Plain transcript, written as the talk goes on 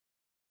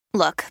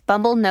Look,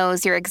 Bumble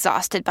knows you're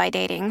exhausted by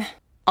dating.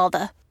 All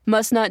the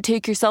must not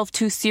take yourself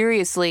too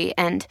seriously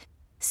and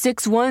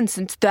 6'1"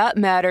 since that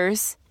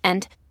matters.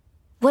 And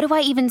what do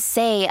I even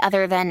say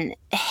other than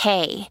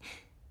hey?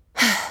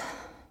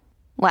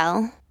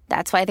 Well,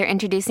 that's why they're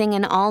introducing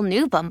an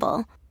all-new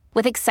Bumble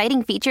with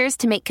exciting features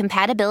to make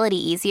compatibility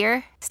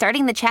easier,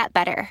 starting the chat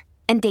better,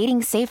 and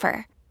dating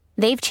safer.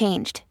 They've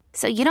changed,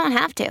 so you don't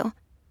have to.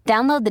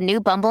 Download the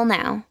new Bumble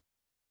now.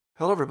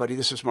 Hello, everybody.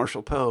 This is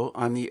Marshall Poe.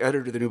 I'm the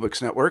editor of the New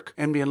Books Network.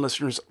 NBN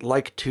listeners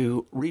like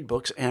to read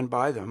books and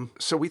buy them.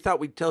 So we thought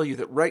we'd tell you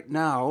that right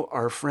now,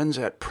 our friends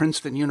at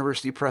Princeton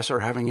University Press are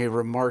having a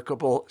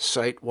remarkable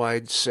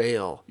site-wide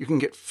sale. You can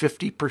get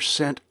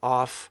 50%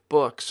 off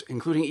books,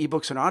 including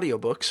ebooks and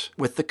audiobooks,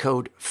 with the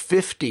code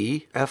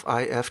 50,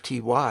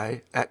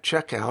 F-I-F-T-Y, at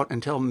checkout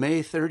until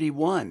May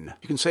 31.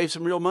 You can save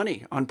some real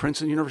money on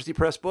Princeton University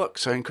Press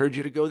books. I encourage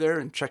you to go there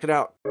and check it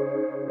out.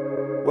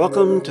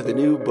 Welcome to the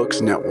New Books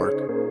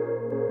Network.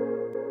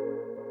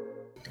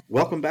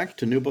 Welcome back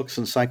to New Books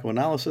in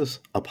Psychoanalysis,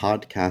 a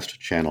podcast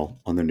channel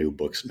on the New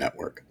Books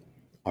Network.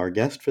 Our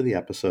guest for the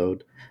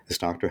episode is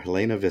Dr.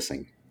 Helena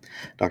Vissing.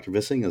 Dr.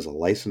 Vissing is a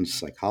licensed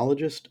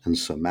psychologist and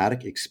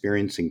somatic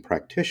experiencing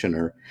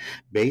practitioner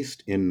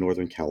based in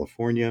Northern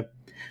California.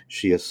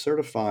 She is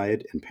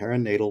certified in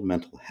perinatal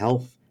mental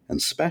health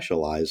and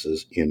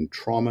specializes in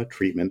trauma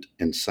treatment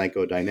and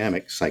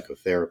psychodynamic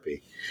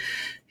psychotherapy.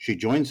 She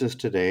joins us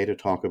today to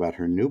talk about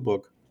her new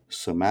book,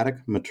 Somatic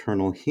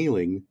Maternal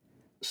Healing,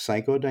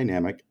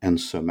 Psychodynamic and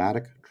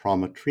Somatic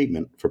Trauma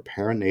Treatment for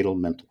Perinatal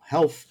Mental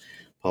Health,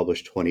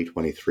 published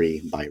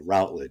 2023 by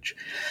Routledge.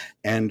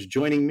 And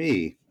joining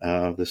me,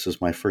 this is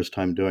my first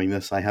time doing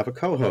this, I have a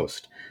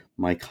co-host,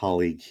 my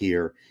colleague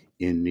here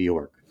in New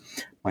York.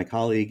 My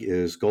colleague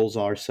is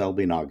Golzar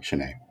Selby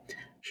Nagshane.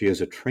 She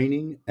is a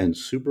training and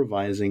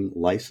supervising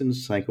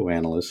licensed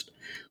psychoanalyst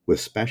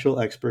with special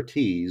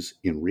expertise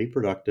in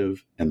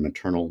reproductive and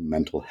maternal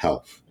mental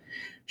health.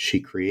 She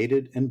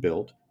created and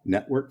built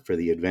Network for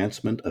the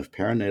Advancement of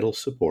Perinatal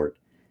Support,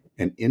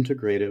 an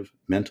integrative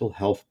mental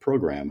health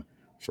program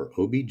for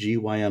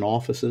OBGYN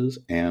offices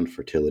and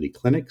fertility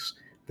clinics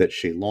that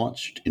she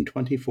launched in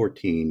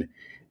 2014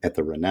 at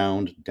the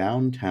renowned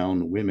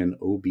Downtown Women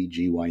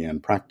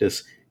OBGYN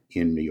practice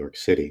in New York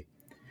City.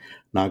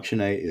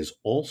 Nagshane is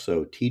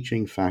also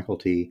teaching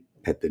faculty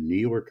at the New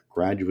York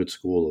Graduate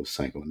School of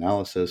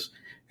Psychoanalysis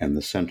and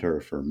the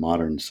Center for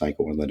Modern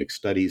Psychoanalytic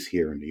Studies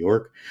here in New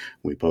York.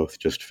 We both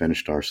just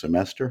finished our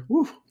semester.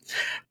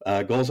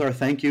 Golzar,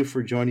 thank you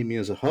for joining me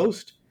as a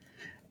host.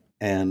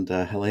 And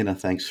Helena,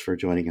 thanks for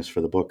joining us for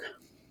the book.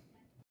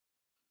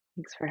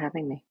 Thanks for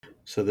having me.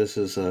 So this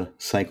is a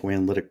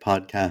psychoanalytic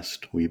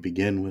podcast. We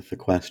begin with the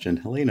question,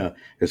 Helena,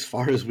 as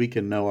far as we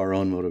can know our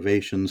own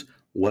motivations,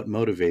 what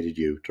motivated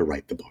you to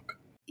write the book?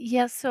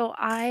 Yeah, so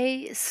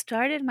I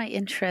started my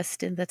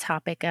interest in the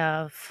topic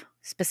of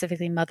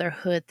specifically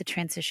motherhood, the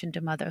transition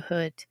to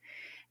motherhood,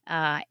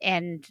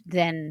 and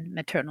then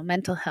maternal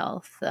mental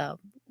health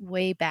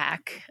way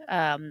back.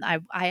 I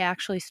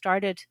actually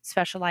started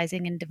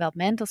specializing in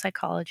developmental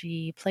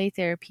psychology, play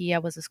therapy. I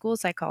was a school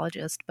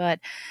psychologist, but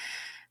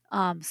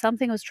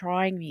something was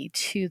drawing me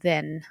to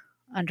then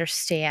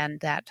understand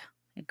that,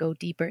 go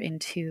deeper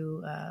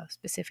into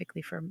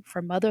specifically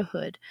for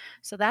motherhood.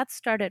 So that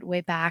started way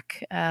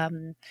back.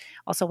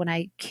 Also, when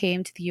I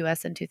came to the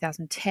U.S. in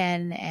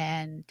 2010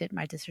 and did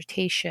my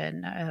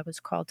dissertation, I was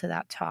called to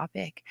that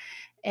topic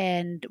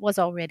and was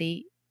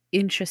already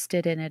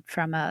interested in it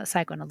from a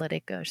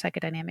psychoanalytic or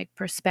psychodynamic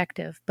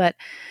perspective. But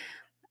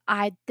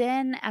I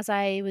then, as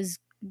I was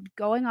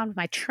going on with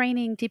my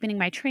training, deepening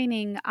my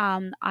training,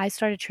 I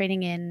started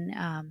training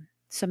in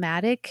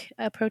somatic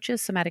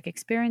approaches, somatic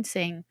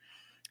experiencing.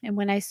 And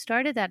when I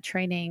started that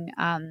training,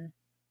 I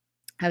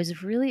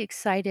was really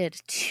excited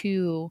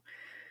to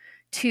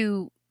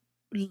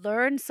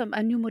learn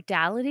a new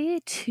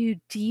modality to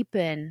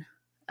deepen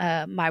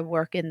my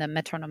work in the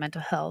maternal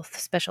mental health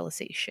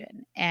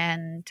specialization.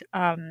 And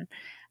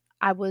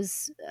I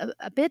was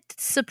a bit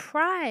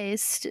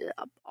surprised,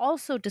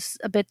 also just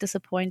a bit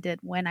disappointed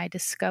when I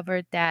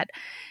discovered that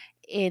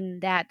in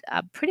that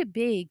pretty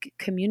big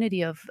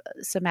community of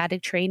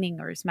somatic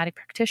training or somatic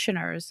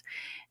practitioners,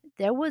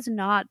 there was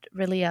not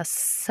really a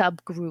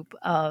subgroup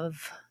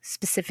of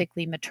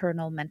specifically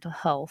maternal mental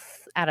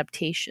health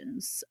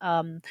adaptations.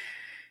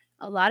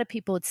 A lot of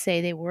people would say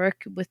they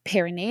work with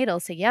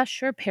perinatal, say, yeah,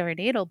 sure,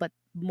 perinatal, but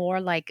more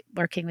like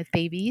working with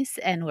babies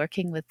and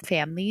working with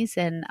families.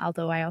 And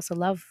although I also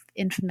love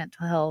infant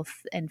mental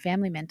health and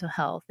family mental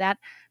health, that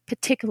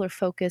particular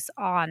focus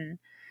on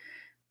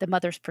the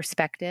mother's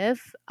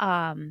perspective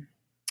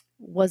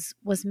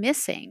was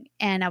missing.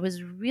 And I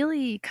was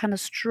really kind of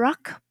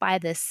struck by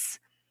this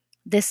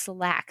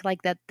lack,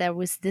 like that there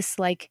was this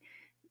like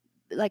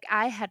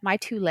I had my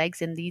two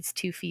legs in these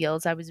two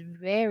fields. I was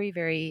very,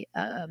 very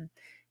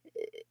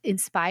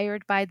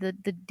inspired by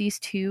these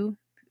two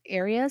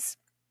areas,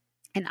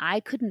 and I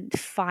couldn't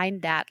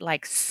find that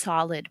like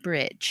solid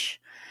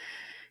bridge.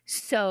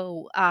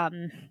 So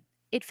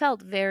it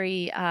felt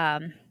very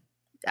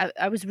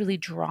I was really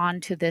drawn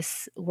to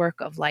this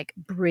work of like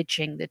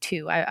bridging the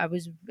two. I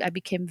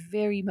became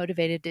very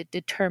motivated,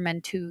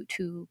 determined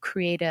to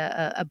create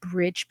a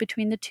bridge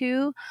between the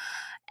two,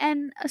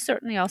 and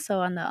certainly also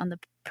on the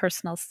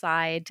personal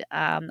side.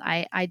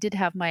 I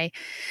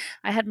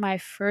had my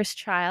first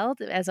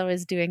child as I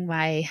was doing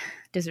my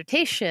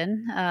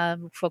dissertation,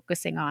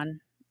 focusing on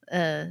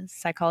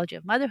psychology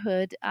of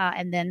motherhood,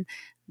 and then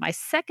my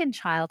second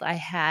child I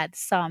had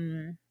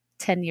some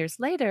 10 years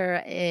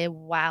later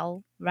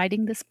while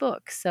writing this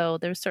book. So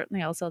there's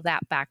certainly also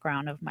that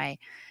background of my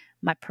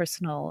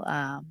personal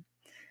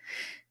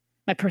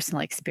my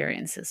personal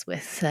experiences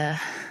with the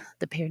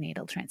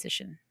perinatal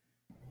transition.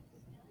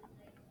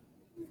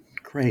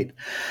 Great.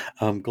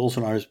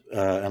 Golzar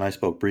and I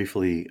spoke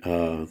briefly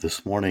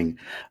this morning.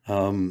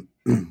 Golzar,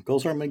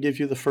 I'm going to give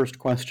you the first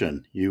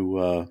question.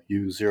 You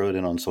zeroed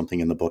in on something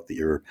in the book that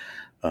you're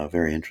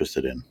very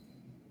interested in.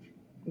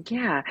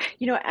 Yeah,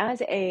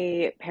 as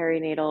a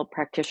perinatal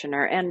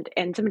practitioner and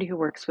somebody who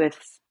works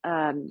with,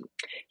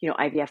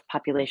 IVF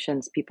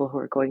populations, people who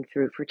are going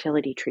through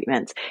fertility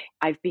treatments,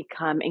 I've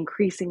become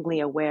increasingly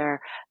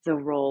aware the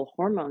role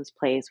hormones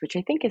plays, which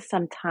I think is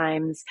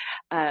sometimes,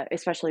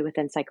 especially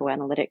within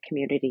psychoanalytic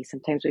community,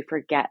 sometimes we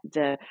forget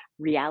the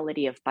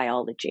reality of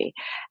biology,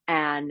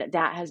 and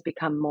that has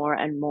become more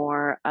and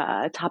more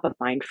top of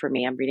mind for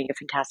me. I'm reading a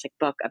fantastic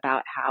book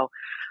about how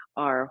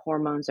our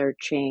hormones are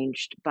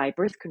changed by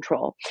birth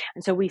control.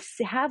 And so we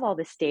have all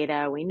this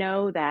data. We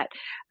know that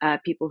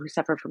people who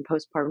suffer from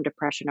postpartum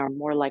depression are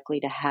more likely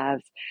to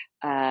have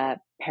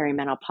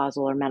perimenopausal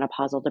or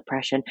menopausal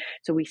depression.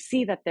 So we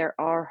see that there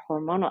are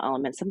hormonal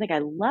elements. Something I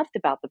loved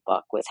about the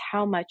book was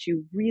how much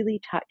you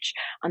really touch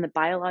on the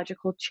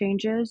biological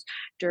changes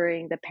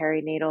during the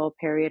perinatal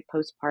period,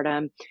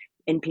 postpartum,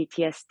 in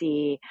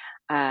PTSD.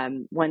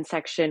 One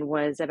section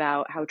was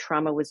about how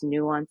trauma was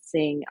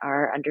nuancing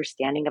our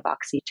understanding of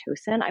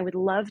oxytocin. I would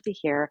love to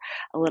hear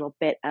a little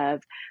bit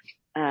of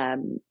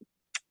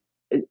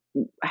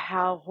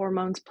how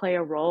hormones play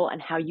a role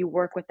and how you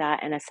work with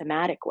that in a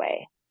somatic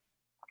way.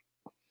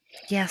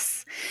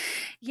 Yes.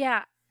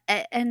 Yeah.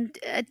 And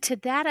to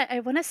that, I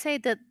want to say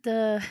that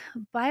the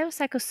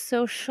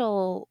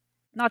biopsychosocial,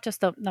 not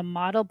just the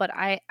model, but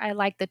I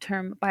like the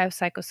term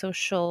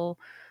biopsychosocial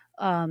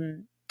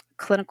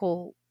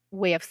clinical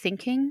way of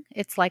thinking.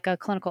 It's like a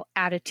clinical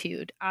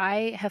attitude.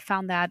 I have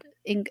found that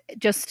in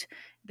just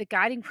the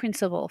guiding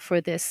principle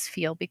for this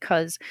field,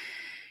 because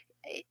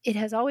it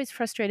has always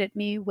frustrated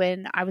me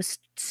when I was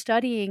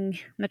studying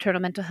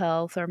maternal mental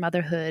health or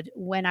motherhood,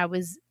 when I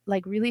was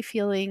like really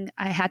feeling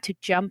I had to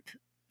jump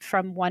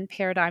from one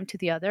paradigm to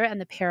the other,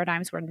 and the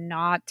paradigms were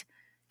not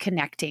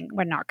connecting,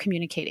 were not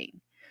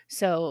communicating.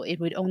 So it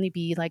would only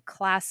be like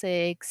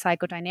classic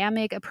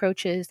psychodynamic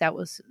approaches that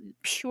was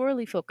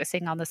purely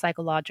focusing on the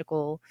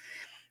psychological,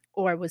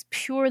 or was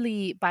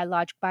purely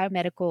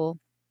biomedical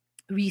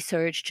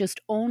research, just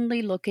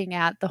only looking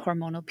at the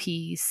hormonal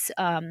piece.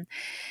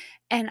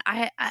 And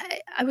I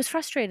was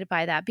frustrated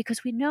by that,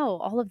 because we know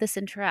all of this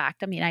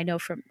interact. I mean, I know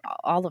from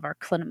all of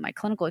my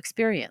clinical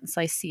experience,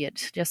 I see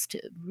it just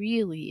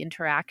really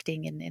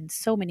interacting in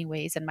so many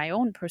ways, and my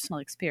own personal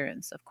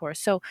experience, of course.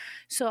 So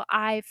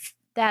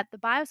that the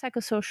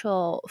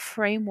biopsychosocial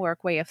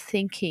framework way of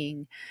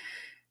thinking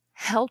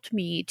helped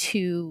me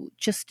to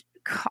just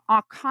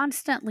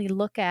constantly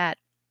look at,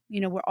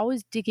 we're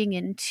always digging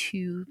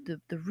into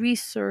the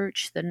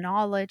research, the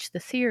knowledge, the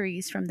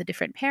theories from the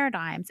different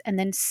paradigms, and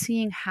then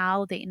seeing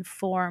how they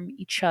inform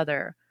each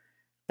other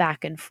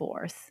back and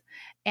forth.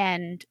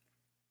 And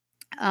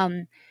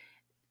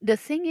the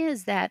thing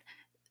is that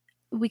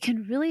it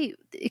can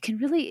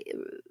really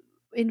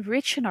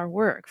enrich in our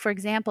work. For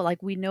example,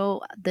 like we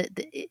know the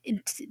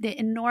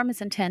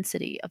enormous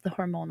intensity of the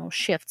hormonal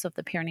shifts of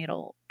the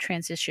perinatal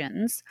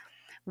transitions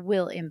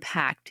will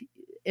impact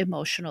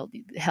emotional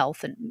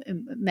health and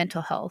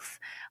mental health,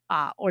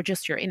 or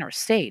just your inner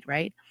state,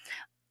 right?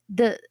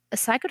 A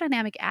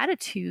psychodynamic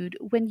attitude,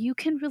 when you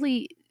can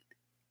really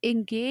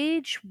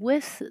engage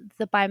with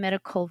the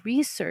biomedical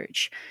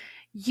research,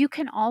 you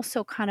can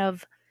also kind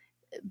of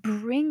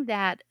bring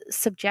that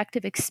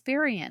subjective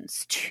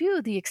experience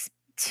to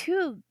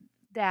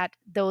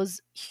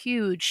those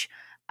huge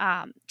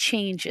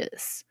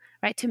changes,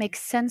 right? To make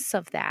sense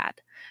of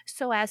that,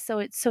 so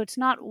it's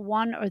not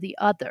one or the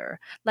other.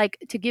 Like,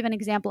 to give an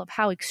example of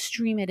how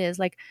extreme it is,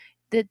 like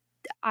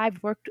I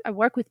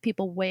work with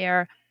people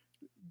where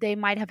they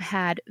might have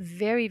had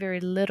very, very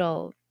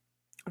little,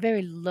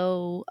 very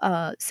low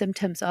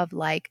symptoms of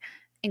like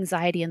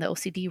anxiety in the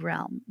OCD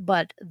realm,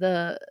 but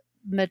the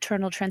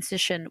maternal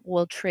transition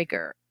will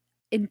trigger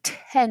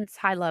intense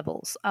high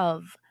levels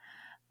of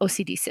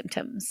OCD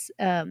symptoms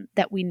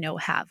that we know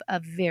have a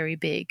very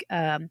big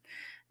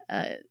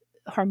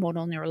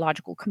hormonal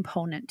neurological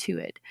component to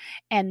it.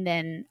 And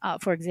then,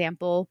 for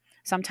example,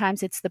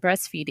 sometimes it's the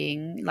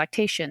breastfeeding,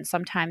 lactation.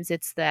 Sometimes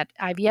it's that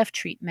IVF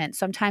treatment.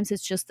 Sometimes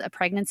it's just a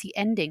pregnancy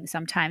ending.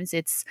 Sometimes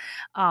it's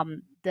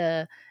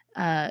the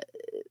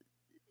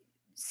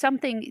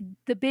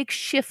the big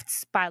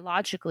shifts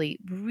biologically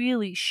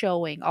really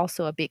showing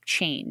also a big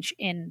change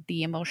in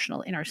the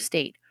emotional inner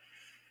state.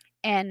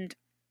 And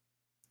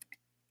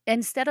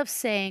instead of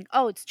saying,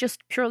 oh, it's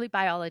just purely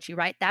biology,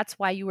 right? That's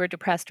why you were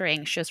depressed or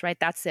anxious, right?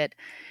 That's it.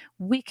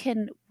 We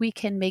can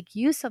make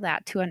use of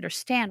that to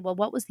understand, well,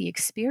 what was the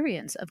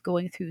experience of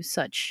going through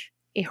such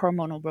a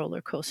hormonal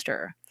roller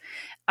coaster?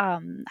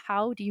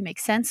 How do you make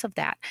sense of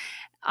that?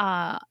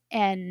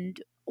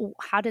 And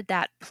how did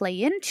that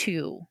play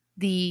into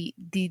the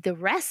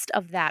rest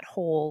of that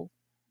whole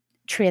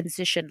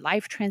transition,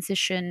 life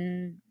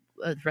transition,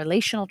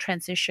 relational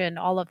transition,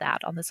 all of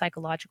that on the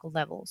psychological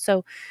level?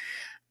 So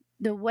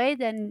the way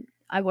then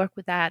I work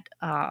with that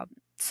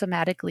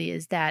somatically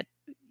is that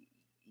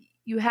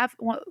you have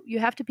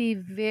to be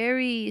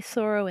very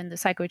thorough in the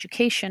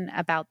psychoeducation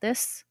about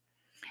this,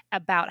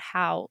 about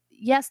how,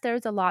 yes,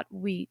 there's a lot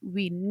we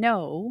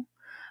know,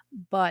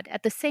 but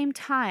at the same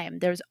time,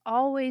 there's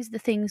always the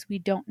things we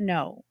don't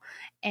know.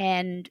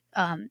 And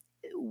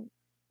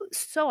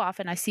so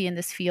often I see in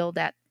this field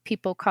that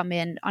people come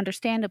in,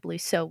 understandably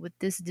so, with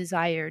this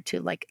desire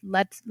to like,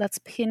 let's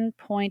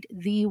pinpoint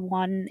the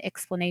one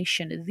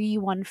explanation, the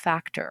one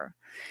factor,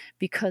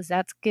 because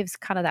that gives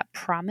kind of that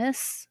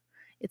promise.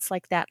 It's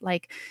like that,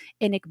 like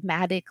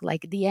enigmatic,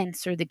 like the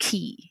answer, the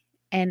key.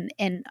 And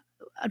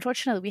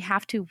unfortunately, we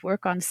have to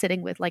work on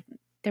sitting with like,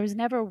 there's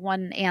never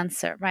one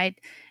answer, right?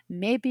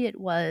 Maybe it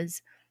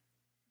was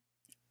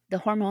the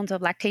hormones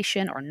of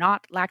lactation or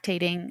not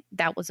lactating.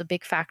 That was a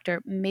big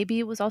factor. Maybe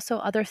it was also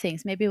other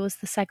things. Maybe it was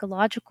the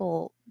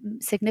psychological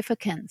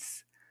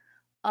significance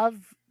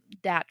of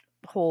that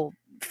whole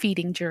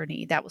feeding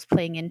journey that was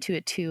playing into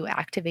it too,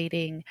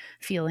 activating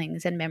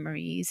feelings and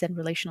memories and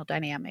relational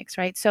dynamics,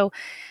 right? So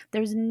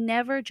there's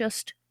never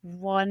just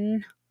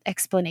one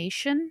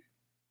explanation.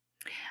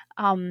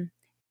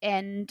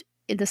 And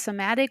in the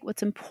somatic,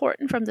 what's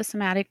important from the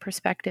somatic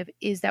perspective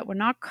is that we're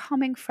not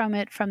coming from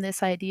it from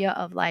this idea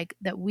of like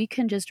that we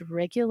can just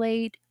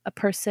regulate a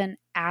person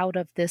out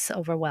of this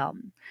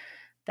overwhelm.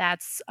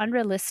 That's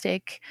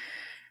unrealistic.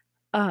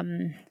 These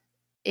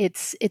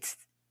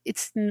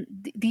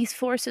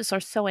forces are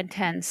so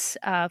intense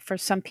for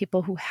some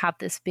people who have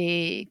this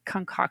big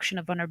concoction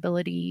of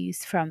vulnerabilities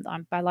from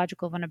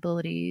biological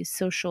vulnerabilities,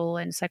 social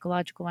and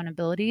psychological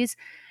vulnerabilities.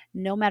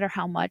 No matter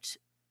how much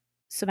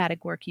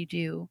somatic work you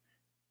do,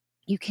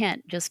 you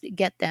can't just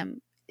get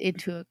them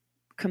into a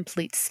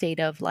complete state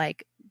of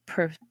like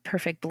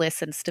perfect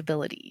bliss and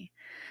stability,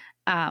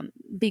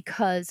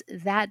 because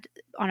that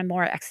on a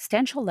more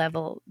existential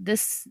level,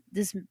 this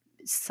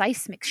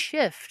seismic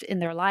shift in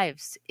their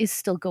lives is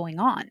still going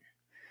on.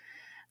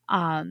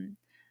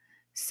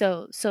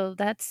 So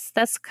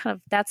that's kind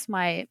of that's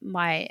my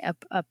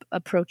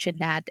approach in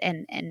that,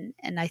 and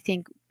I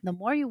think the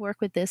more you work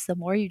with this, the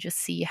more you just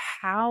see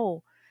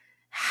how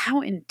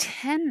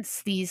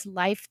intense these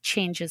life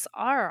changes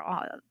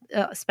are,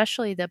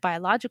 especially the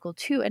biological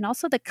too, and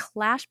also the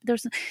clash.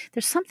 There's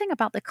something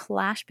about the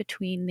clash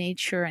between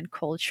nature and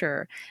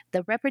culture,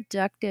 the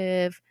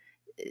reproductive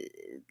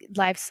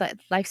life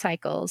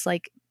cycles,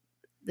 like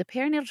the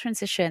perinatal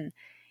transition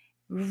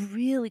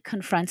really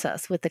confronts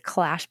us with the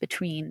clash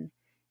between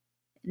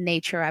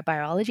nature, our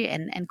biology,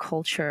 and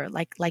culture,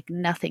 like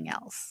nothing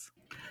else.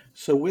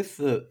 So with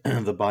the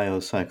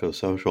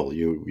biopsychosocial,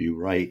 you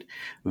write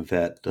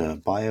that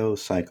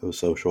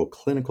biopsychosocial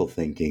clinical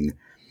thinking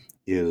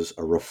is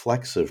a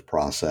reflexive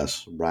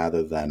process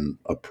rather than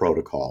a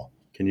protocol.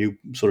 Can you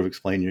sort of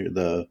explain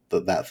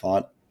that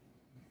thought?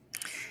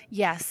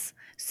 Yes.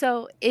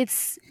 So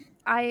it's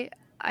I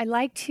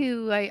like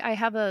to I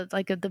have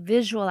the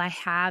visual I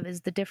have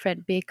is the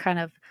different big kind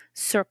of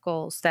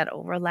circles that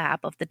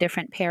overlap of the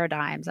different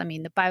paradigms. I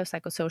mean, the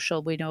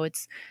biopsychosocial, we know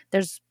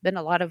there's been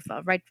a lot of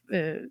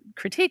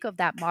critique of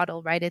that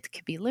model, right? It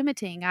could be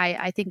limiting.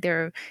 I think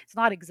it's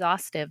not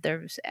exhaustive.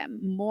 There's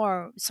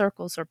more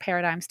circles or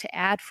paradigms to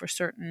add for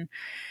certain,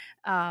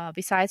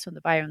 besides from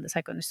the bio and the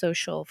psycho and the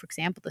social, for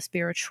example, the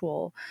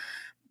spiritual.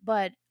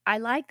 But I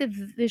like the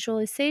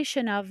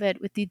visualization of it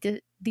with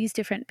these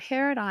different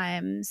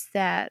paradigms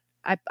that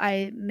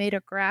I made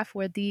a graph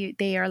where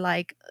they are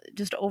like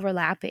just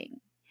overlapping.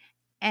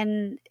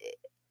 And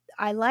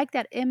I like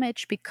that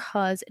image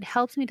because it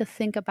helps me to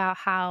think about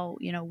how,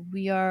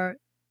 we are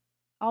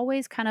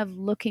always kind of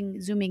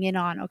zooming in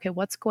on, okay,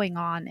 what's going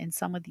on in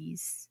some of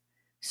these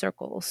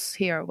circles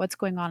here, what's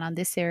going on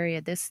this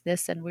area,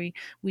 this, and we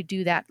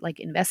do that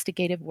like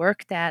investigative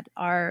work that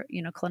our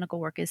clinical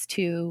work is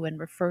too, and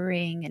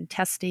referring and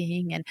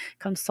testing and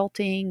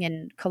consulting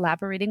and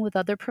collaborating with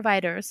other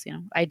providers.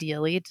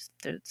 Ideally it's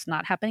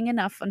not happening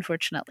enough,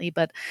 unfortunately,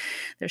 but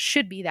there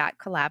should be that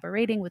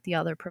collaborating with the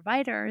other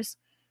providers.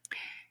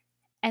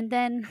 And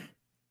then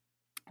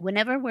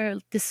whenever we're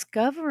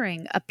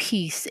discovering a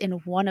piece in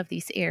one of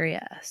these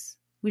areas,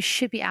 we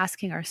should be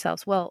asking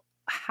ourselves, well,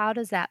 how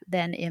does that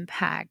then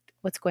impact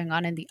what's going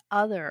on in the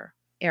other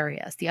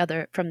areas,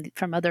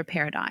 from other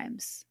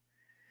paradigms?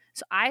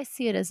 So I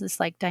see it as this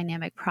like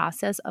dynamic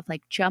process of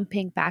like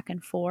jumping back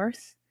and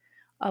forth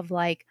of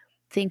like,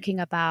 thinking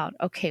about,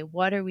 okay,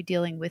 what are we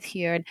dealing with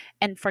here?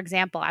 And for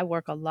example, I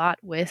work a lot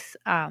with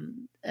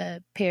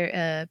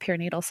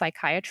perinatal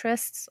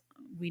psychiatrists.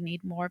 We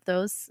need more of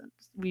those.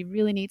 We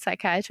really need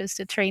psychiatrists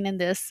to train in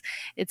this.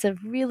 It's a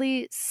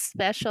really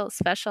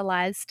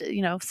specialized,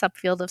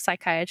 subfield of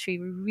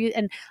psychiatry.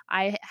 And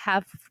I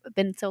have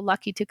been so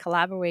lucky to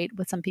collaborate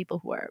with some people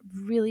who are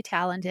really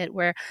talented,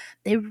 where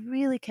they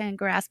really can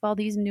grasp all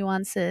these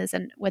nuances.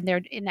 And when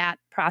they're in that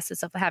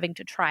process of having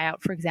to try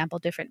out, for example,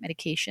 different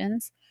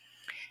medications,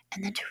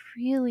 and then to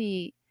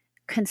really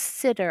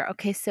consider,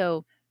 okay,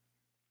 so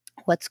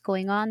what's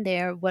going on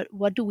there?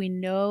 What do we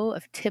know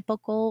of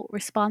typical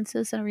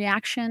responses and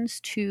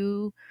reactions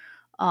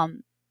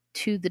um,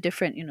 to the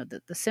different,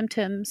 the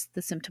symptoms,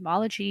 the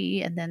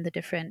symptomology, and then the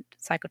different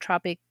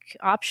psychotropic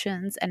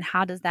options, and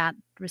how does that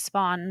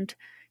respond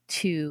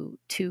to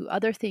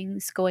other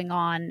things going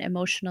on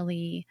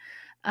emotionally?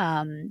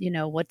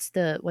 What's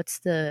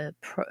the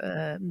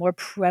more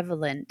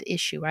prevalent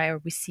issue, right?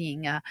 Are we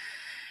seeing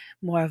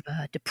more of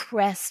a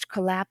depressed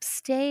collapse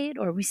state,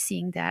 or are we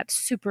seeing that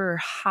super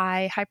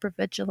high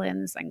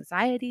hypervigilance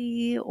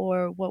anxiety,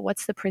 or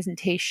what's the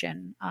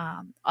presentation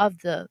of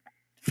the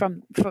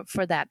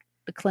for that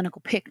the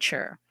clinical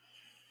picture?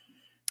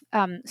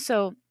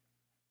 So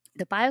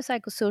the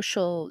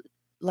biopsychosocial,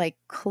 like,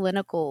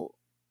 clinical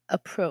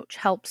approach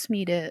helps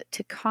me to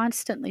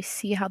constantly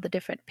see how the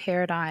different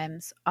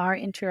paradigms are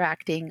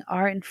interacting,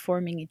 are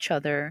informing each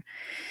other.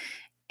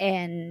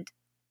 And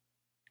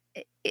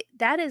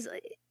that is,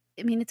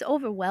 I mean, it's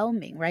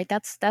overwhelming, right?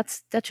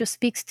 That just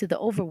speaks to the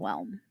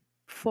overwhelm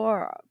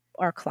for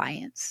our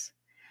clients.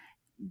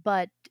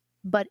 But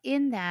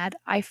in that,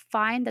 I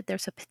find that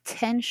there's a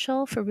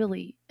potential for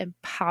really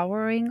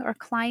empowering our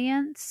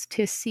clients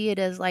to see it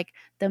as, like,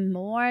 the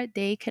more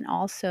they can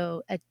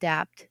also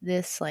adapt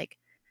this, like,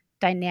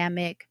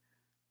 dynamic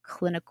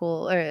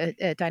clinical or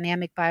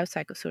dynamic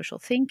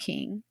biopsychosocial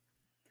thinking,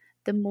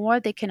 the more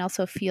they can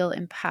also feel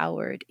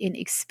empowered in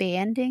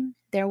expanding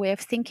their way of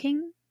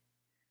thinking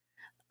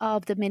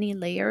of the many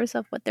layers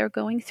of what they're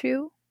going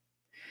through.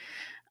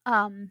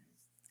 And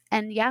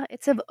yeah,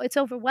 it's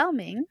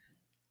overwhelming,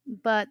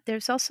 but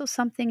there's also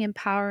something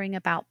empowering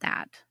about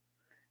that.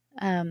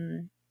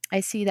 I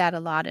see that a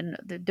lot, and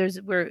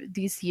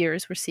these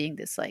years we're seeing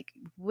this, like,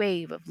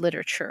 wave of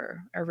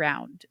literature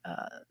around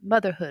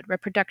motherhood,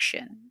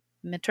 reproduction,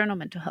 maternal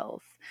mental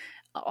health,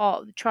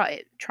 all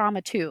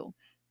trauma too.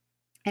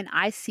 And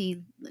I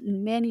see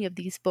many of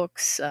these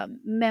books,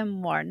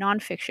 memoir,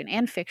 nonfiction,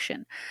 and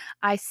fiction.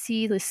 I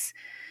see this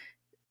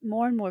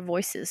more and more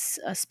voices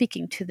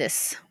speaking to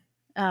this.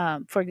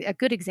 For a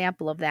good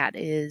example of that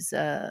is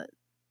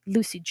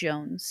Lucy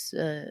Jones,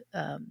 a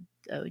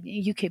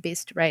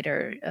UK-based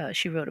writer.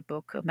 She wrote a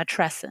book,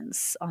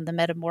 Matrescence, on the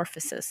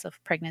metamorphosis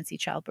of pregnancy,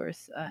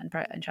 childbirth, and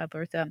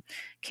childbirth.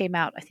 Came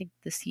out, I think,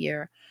 this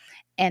year.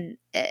 And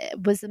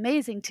it was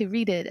amazing to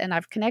read it, and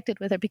I've connected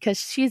with her because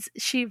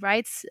she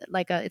writes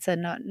like it's a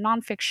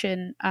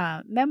nonfiction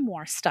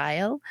memoir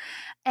style,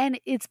 and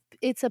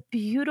it's a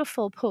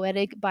beautiful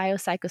poetic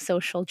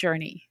biopsychosocial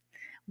journey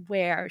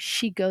where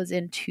she goes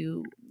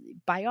into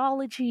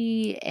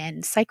biology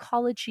and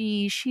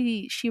psychology.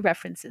 She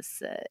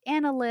references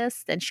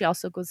analysts, and she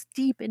also goes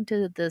deep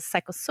into the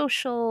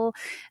psychosocial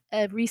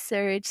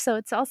research. So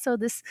it's also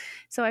this.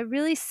 So I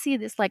really see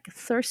this, like,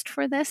 thirst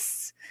for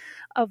this,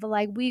 of,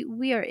 like,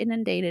 we are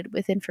inundated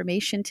with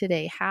information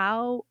today.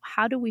 How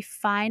do we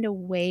find a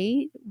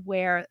way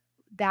where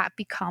that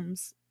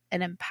becomes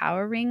an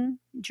empowering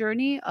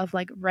journey of,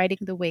 like, riding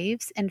the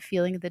waves and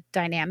feeling the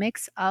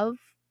dynamics of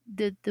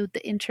the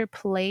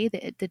interplay,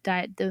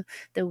 the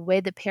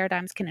way the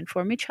paradigms can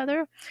inform each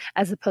other,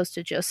 as opposed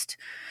to just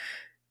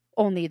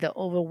only the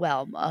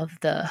overwhelm of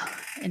the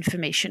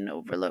information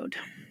overload.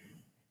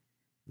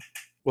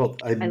 Well,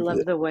 I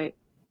love the way.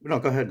 No,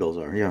 go ahead,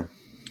 Gulzar. Yeah.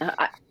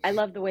 I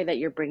love the way that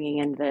you're bringing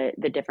in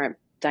the different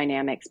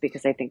dynamics,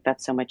 because I think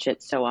that's so much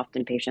it. So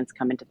often patients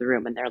come into the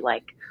room and they're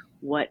like,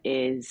 what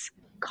is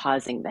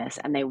causing this?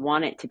 And they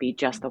want it to be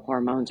just the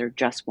hormones or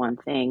just one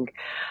thing.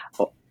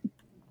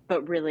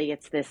 But really,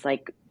 it's this,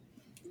 like,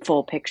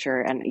 full picture,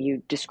 and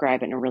you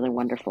describe it in a really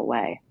wonderful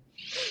way.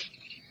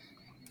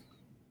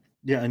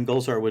 Yeah, and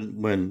Gulzar,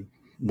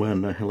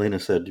 when Helena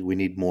said we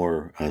need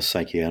more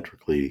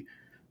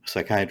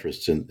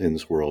psychiatrists in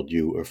this world,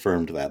 you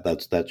affirmed that.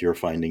 That's your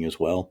finding as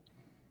well?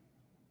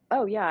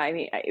 Oh, yeah. I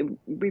mean,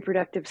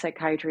 reproductive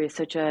psychiatry is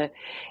such a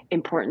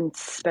important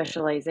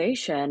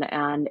specialization,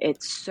 and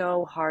it's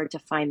so hard to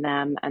find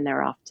them, and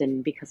they're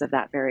often, because of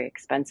that, very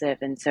expensive.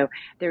 And so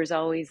there's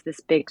always this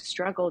big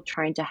struggle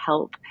trying to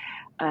help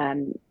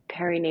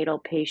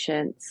perinatal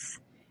patients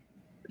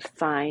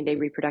find a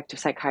reproductive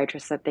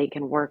psychiatrist that they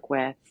can work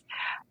with.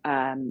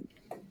 And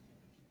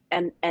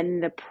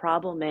the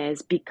problem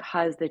is,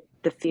 because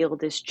the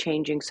field is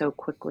changing so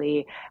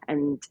quickly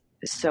and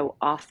so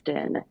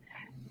often,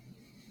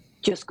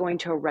 just going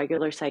to a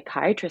regular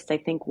psychiatrist, I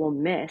think, will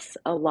miss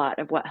a lot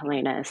of what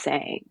Helena is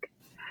saying.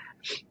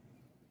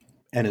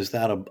 And is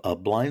that a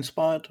blind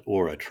spot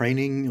or a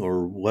training,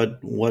 or what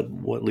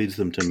leads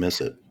them to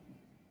miss it?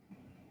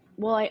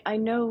 Well, I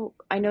know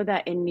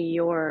that in New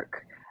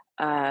York,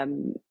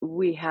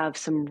 we have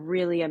some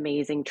really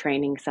amazing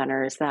training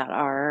centers that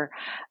are,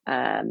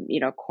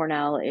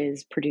 Cornell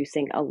is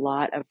producing a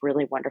lot of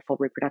really wonderful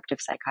reproductive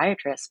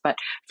psychiatrists. But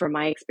from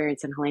my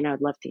experience, and Helena, I'd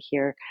love to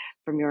hear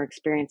from your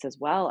experience as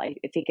well. I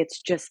think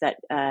it's just that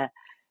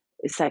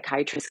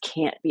psychiatrists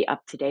can't be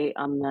up to date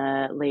on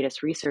the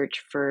latest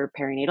research for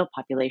perinatal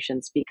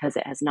populations because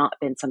it has not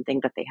been something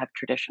that they have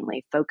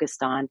traditionally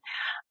focused on.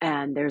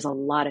 And there's a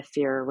lot of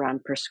fear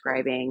around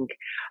prescribing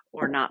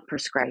or not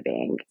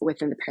prescribing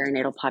within the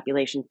perinatal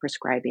population,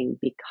 prescribing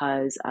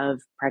because of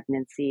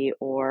pregnancy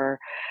or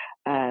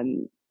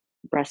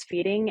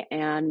breastfeeding,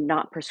 and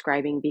not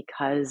prescribing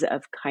because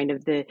of kind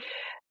of the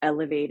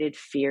elevated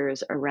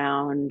fears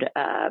around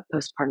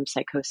postpartum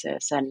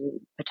psychosis and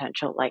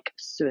potential like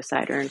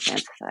suicide or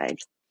infanticide.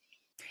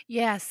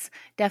 Yes,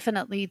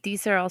 definitely.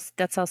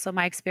 That's also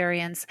my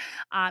experience.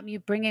 You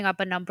bringing up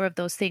a number of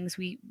those things.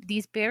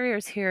 These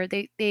barriers here,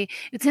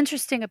 it's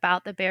interesting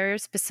about the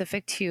barriers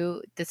specific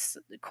to this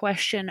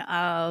question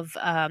of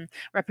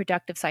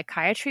reproductive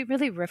psychiatry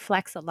really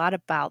reflects a lot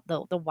about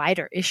the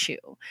wider issue.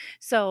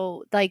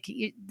 So like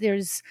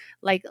there's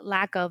like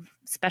lack of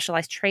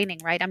specialized training,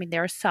 right? I mean,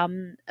 there are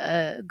some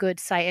good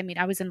site. I mean,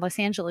 I was in Los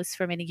Angeles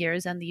for many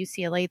years, and the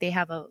UCLA they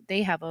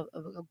have a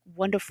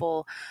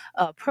wonderful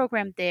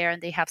program there,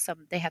 and they had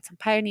some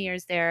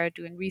pioneers there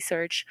doing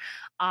research,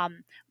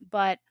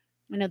 but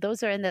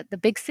those are in the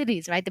big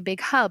cities, right? The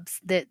big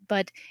hubs.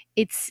 But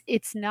it's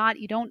not,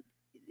 you don't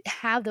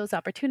have those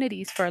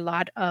opportunities for a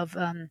lot of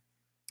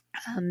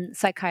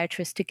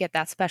psychiatrists to get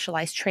that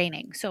specialized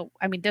training. So,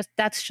 I mean,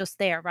 that's just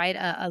there, right?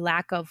 A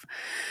lack of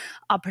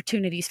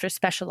opportunities for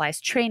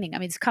specialized training. I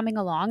mean, it's coming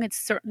along. It's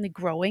certainly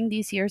growing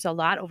these years a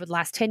lot. Over the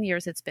last 10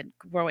 years, it's been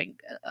growing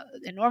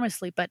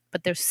enormously, but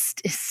there's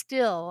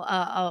still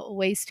a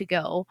ways to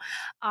go.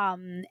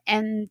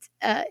 It's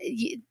a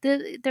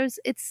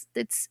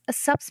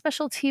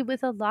subspecialty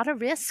with a lot of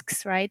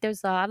risks, right?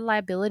 There's a lot of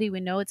liability.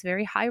 We know it's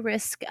very high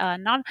risk,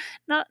 not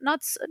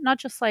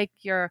just like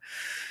your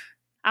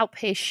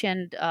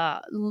outpatient,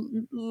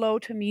 low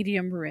to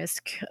medium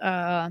risk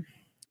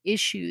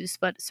issues,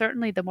 but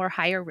certainly the more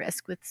higher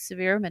risk with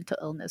severe mental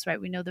illness,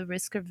 right? We know the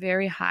risks are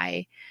very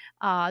high,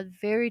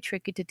 very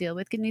tricky to deal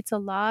with. It needs a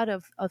lot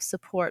of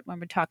support when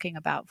we're talking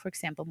about, for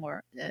example,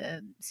 more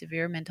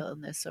severe mental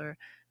illness, or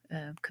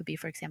could be,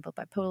 for example,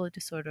 bipolar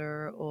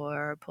disorder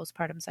or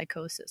postpartum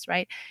psychosis,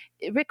 right?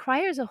 It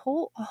requires a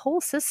whole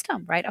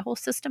system, right? A whole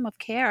system of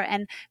care.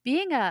 And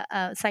being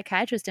a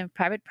psychiatrist in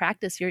private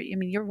practice,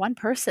 you're one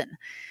person.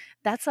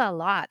 That's a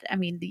lot. I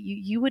mean,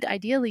 you would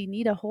ideally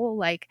need a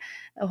whole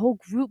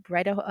group,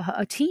 right?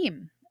 A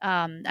team.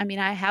 I mean,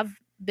 I have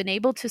been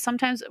able to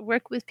sometimes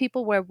work with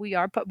people where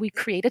we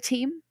create a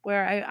team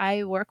where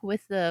I work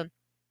with the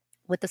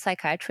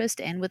psychiatrist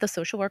and with the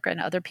social worker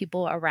and other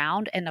people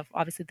around, and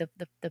obviously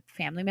the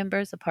family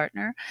members, the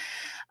partner.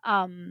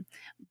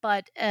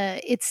 But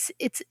it's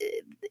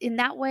in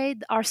that way,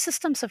 our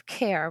systems of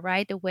care,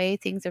 right? The way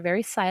things are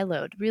very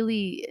siloed,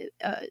 really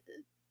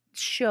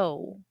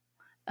show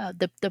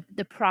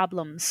the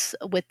problems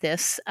with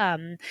this.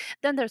 Then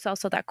there's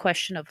also that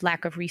question of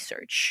lack of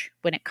research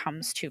when it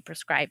comes to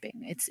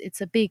prescribing.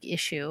 It's a big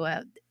issue.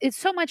 It's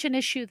so much an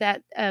issue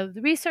that the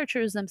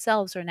researchers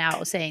themselves are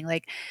now saying,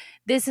 like,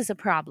 this is a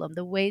problem.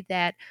 The way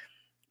that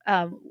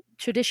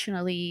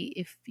traditionally,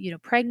 if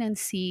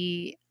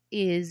pregnancy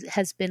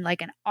has been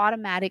like an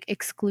automatic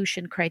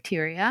exclusion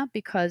criteria,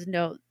 because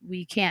no,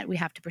 we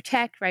have to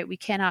protect, right? We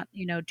cannot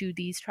do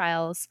these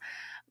trials,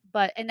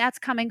 and that's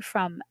coming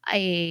from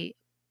a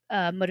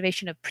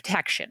motivation of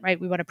protection, right?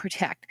 We want to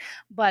protect.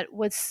 But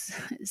what's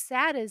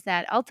sad is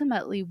that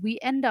ultimately we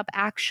end up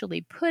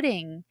actually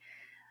putting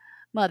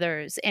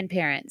mothers and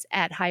parents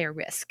at higher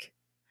risk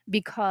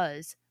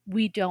because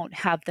we don't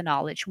have the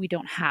knowledge, we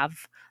don't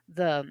have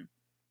the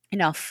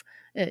enough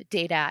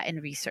data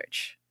and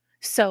research.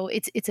 So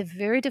it's a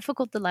very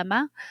difficult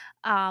dilemma,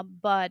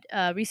 but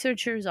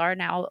researchers are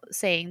now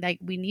saying that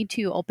we need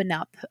to open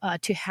up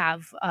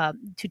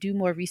to do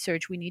more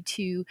research.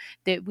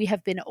 That we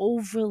have been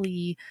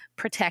overly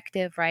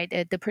protective, right?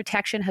 The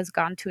protection has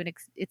gone to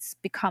it's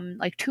become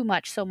like too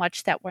much, so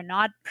much that we're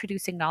not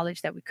producing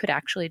knowledge that we could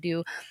actually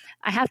do.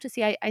 I have to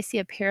see, I see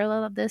a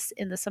parallel of this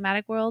in the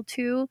somatic world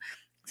too.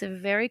 It's a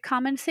very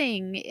common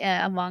thing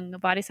among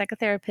body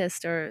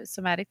psychotherapists or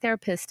somatic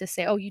therapists to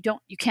say, "Oh, you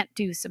can't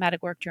do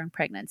somatic work during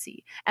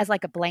pregnancy," as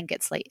like a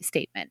blanket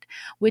statement,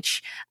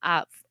 which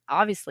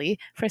obviously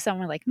for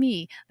someone like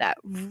me that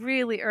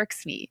really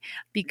irks me,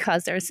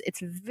 because it's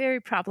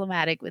very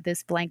problematic with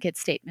this blanket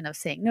statement of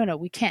saying, "No,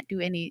 we can't do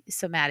any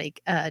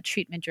somatic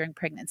treatment during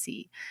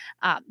pregnancy,"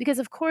 because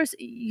of course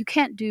you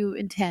can't do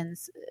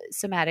intense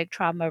somatic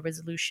trauma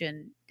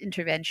resolution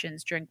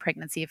interventions during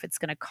pregnancy if it's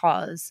going to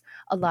cause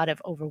a lot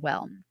of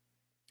overwhelm.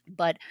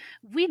 But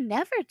we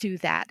never do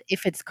that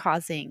if it's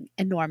causing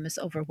enormous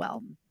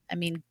overwhelm. I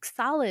mean,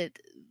 solid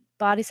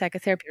body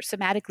psychotherapy or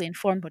somatically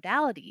informed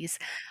modalities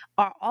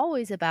are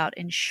always about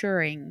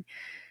ensuring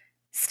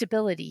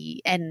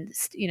stability and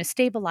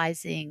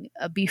stabilizing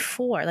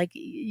before. Like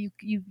you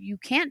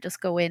can't just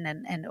go in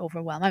and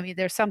overwhelm. I mean,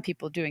 there's some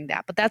people doing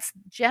that, but that's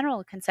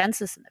general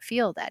consensus in the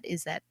field,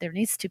 that there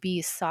needs to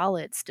be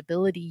solid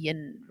stability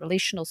and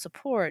relational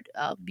support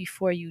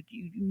before you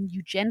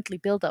gently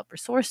build up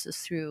resources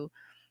through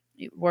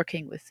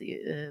working with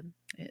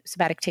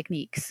somatic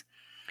techniques.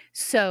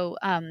 So,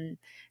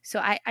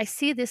 I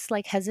see this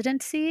like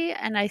hesitancy,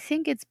 and I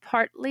think it's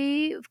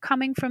partly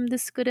coming from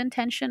this good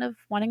intention of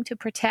wanting to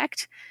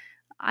protect.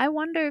 I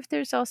wonder if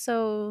there's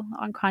also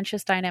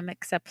unconscious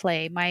dynamics at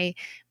play. My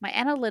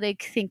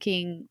analytic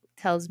thinking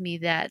tells me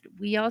that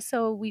we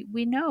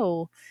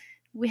know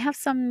we have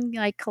some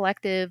like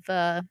collective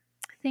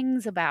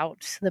things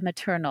about the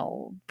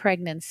maternal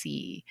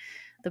pregnancy,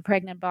 the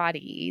pregnant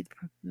body,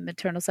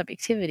 maternal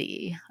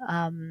subjectivity.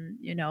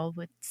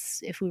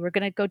 If we were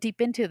going to go deep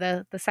into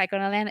the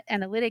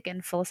psychoanalytic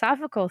and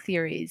philosophical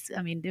theories,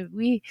 I mean,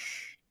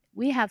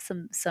 we have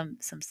some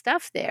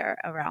stuff there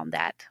around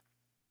that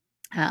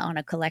on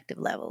a collective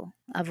level.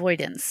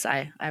 Avoidance,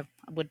 I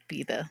would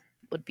be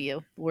a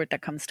word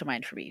that comes to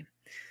mind for me.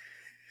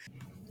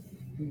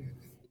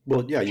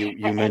 Well, yeah, you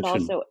And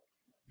mentioned. also,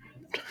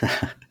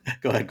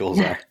 Go ahead,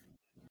 Golzar.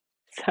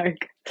 sorry.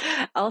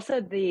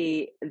 Also,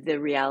 the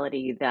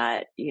reality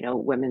that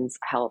women's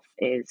health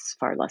is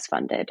far less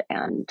funded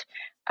and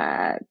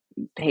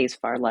pays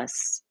far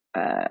less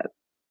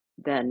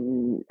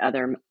than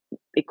other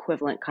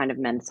equivalent kind of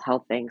men's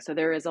health things. So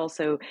there is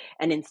also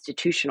an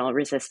institutional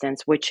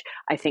resistance, which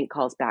I think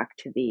calls back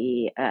to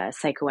the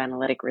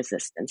psychoanalytic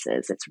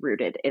resistances. It's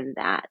rooted in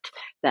that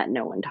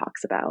no one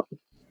talks about.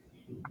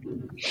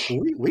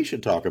 We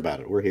should talk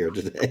about it. We're here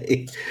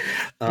today.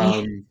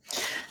 Helena,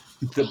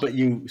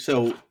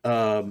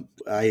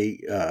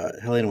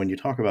 when you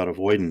talk about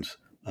avoidance,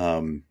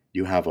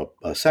 you have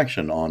a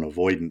section on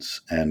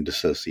avoidance and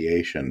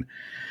dissociation,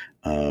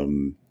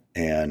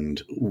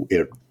 and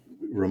it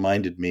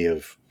reminded me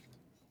of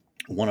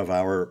one of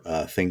our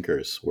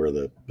thinkers,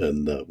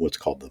 in what's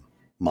called the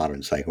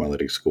Modern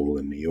Psychoanalytic School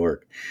in New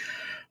York.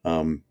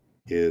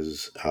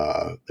 There's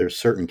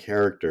certain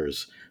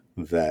characters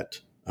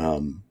that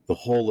the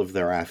whole of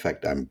their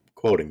affect, I'm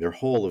quoting, their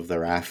whole of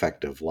their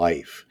affective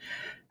life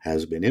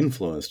has been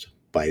influenced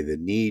by the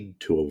need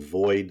to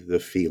avoid the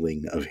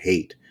feeling of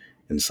hate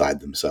inside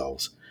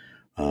themselves.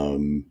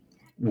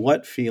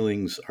 What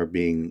feelings are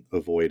being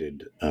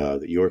avoided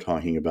that you're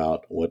talking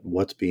about?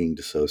 What's being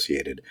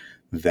dissociated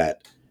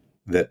that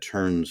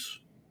turns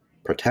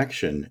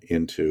protection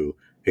into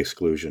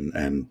exclusion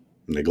and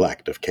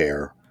neglect of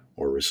care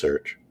or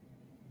research?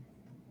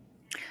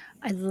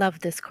 I love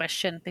this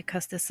question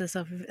because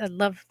I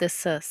love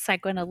this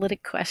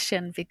psychoanalytic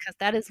question, because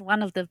that is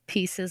one of the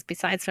pieces,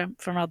 besides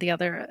from all the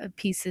other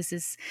pieces,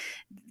 is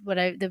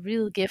the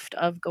real gift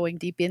of going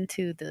deep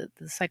into the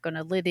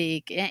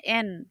psychoanalytic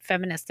and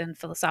feminist and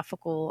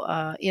philosophical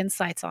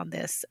insights on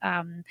this.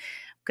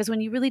 Because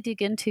when you really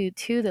dig into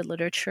the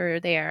literature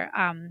there,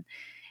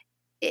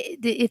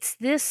 it's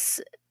this.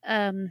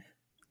 The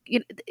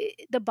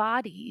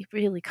body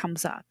really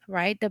comes up,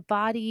 right? The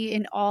body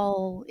in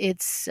all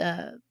its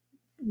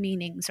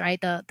meanings,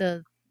 right?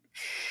 The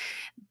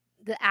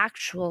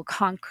actual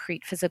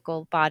concrete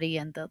physical body,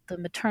 and the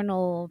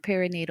maternal,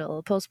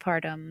 perinatal,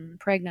 postpartum,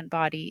 pregnant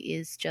body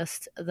is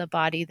just the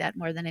body that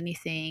more than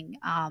anything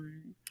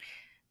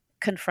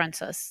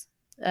confronts us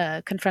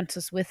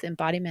with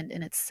embodiment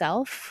in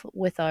itself,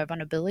 with our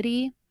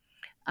vulnerability,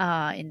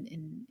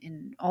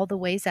 in all the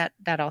ways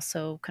that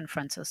also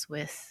confronts us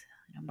with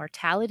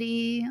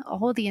mortality,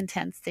 all the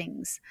intense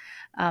things.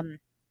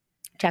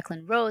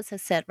 Jacqueline Rose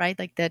has said, right,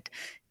 like that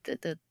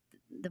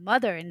the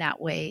mother in that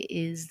way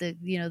is the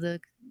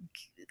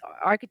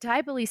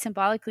archetypally,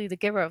 symbolically the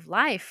giver of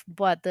life,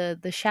 but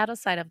the shadow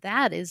side of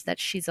that is that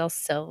she's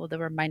also the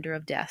reminder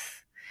of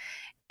death.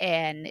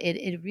 And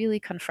it really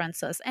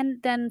confronts us.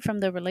 And then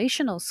from the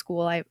relational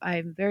school,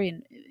 I'm very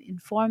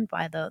informed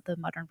by the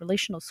modern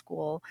relational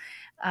school,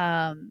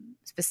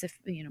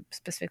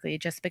 specifically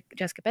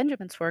Jessica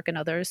Benjamin's work and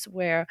others,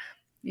 where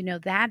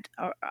that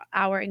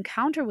our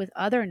encounter with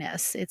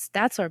otherness,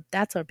 that's our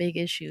big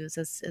issues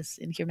as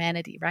in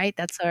humanity, right?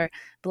 That's our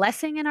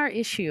blessing and our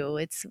issue.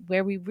 It's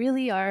where we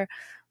really are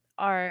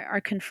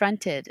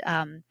confronted.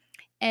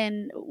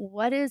 And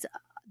what is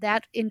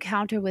that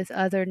encounter with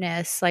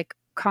otherness like?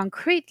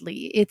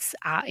 Concretely, it's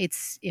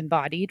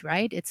embodied,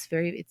 right? It's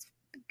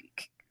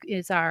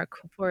our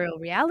corporeal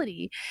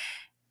reality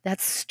that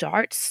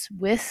starts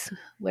with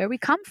where we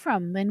come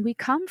from. When we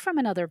come from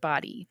another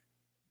body,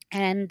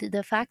 and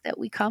the fact that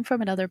we come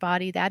from another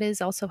body, that is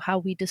also how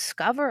we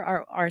discover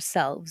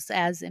ourselves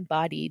as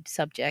embodied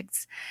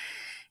subjects.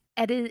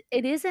 And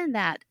it is in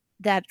that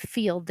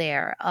field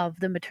there of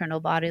the maternal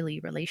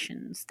bodily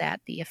relations, that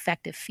the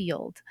affective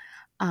field,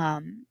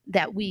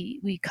 that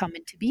we come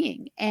into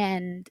being.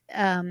 And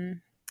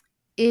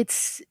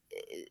it's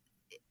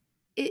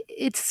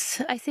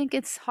I think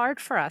it's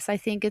hard for us. I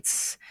think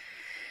it's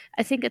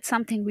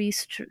something we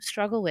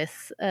struggle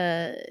with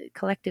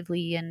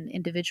collectively and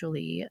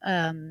individually.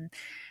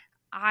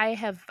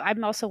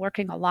 I'm also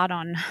working a lot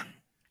on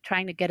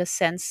trying to get a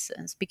sense,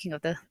 and speaking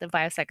of the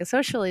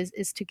biopsychosocial,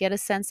 is to get a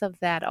sense of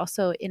that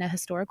also in a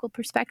historical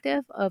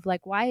perspective of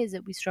like, why is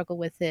it we struggle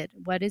with it?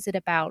 What is it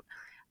about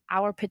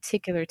our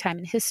particular time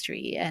in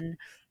history? And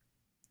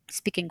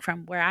speaking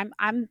from where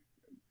I'm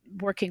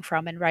working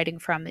from and writing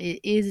from, it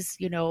is,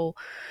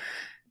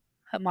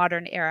 a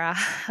modern era,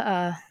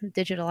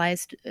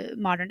 digitalized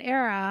modern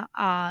era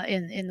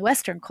in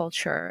Western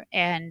culture.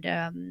 And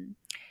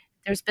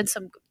there's been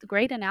some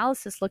great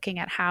analysis looking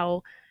at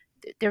how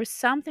there's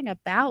something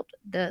about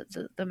the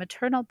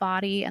maternal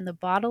body and the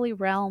bodily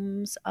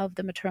realms of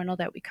the maternal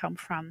that we come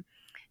from,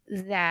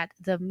 that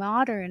the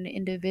modern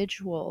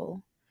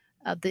individual,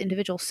 the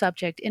individual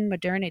subject in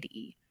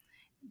modernity,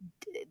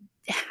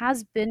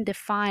 has been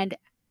defined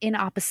in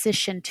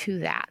opposition to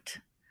that.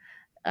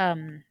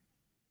 Um,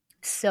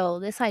 so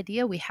this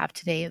idea we have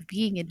today of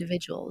being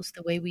individuals,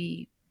 the way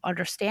we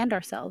understand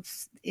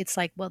ourselves, it's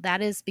like, well,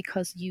 that is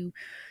because you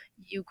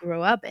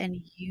grow up and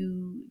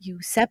you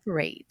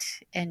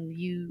separate and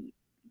you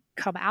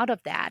come out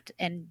of that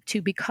and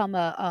to become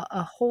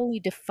a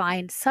wholly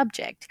defined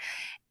subject.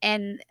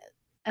 And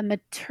the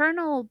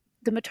maternal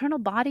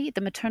body,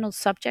 the maternal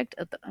subject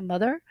of a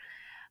mother,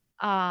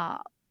 uh,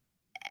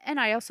 and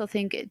I also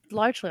think it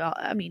largely,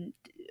 I mean,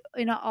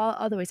 in all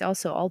other ways,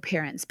 also all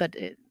parents, but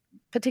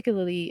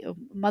particularly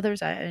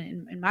mothers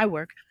in my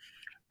work,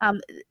 um,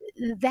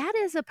 that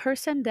is a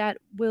person that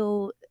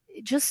will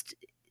just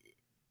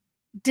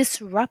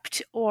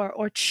disrupt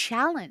or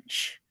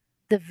challenge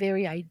the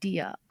very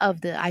idea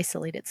of the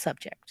isolated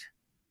subject.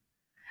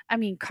 I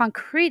mean,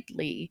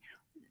 concretely,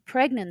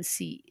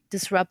 pregnancy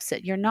disrupts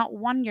it. You're not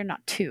one, you're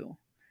not two.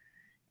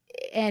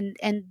 And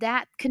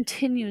that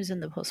continues in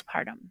the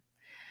postpartum.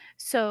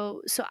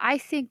 So I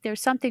think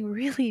there's something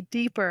really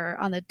deeper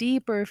on a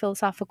deeper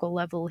philosophical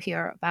level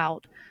here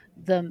about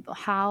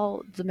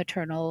how the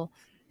maternal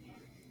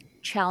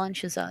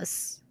challenges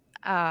us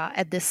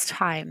at this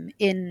time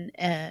in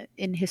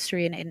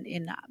history and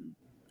in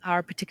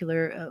our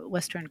particular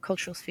Western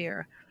cultural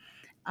sphere,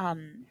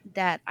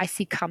 that I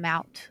see come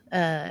out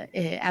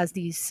as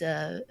these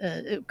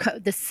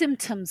the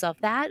symptoms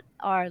of that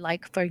are,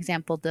 like, for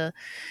example, the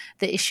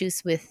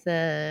issues with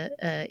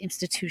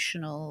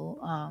institutional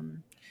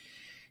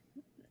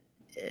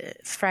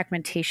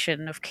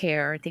fragmentation of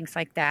care, things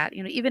like that.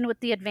 Even with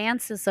the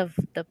advances of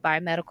the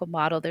biomedical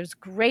model, there's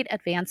great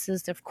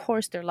advances. Of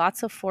course, there are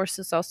lots of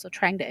forces also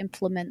trying to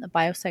implement the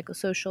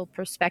biopsychosocial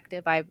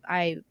perspective.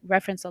 I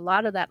reference a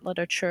lot of that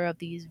literature of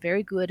these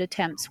very good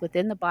attempts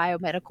within the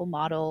biomedical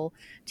model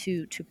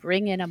to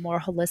bring in a more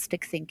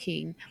holistic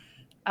thinking.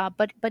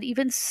 But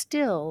even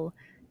still,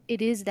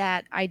 it is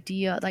that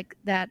idea, like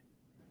that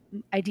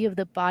idea of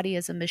the body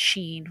as a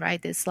machine, right?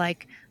 It's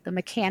like the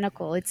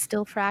mechanical, it's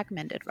still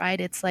fragmented,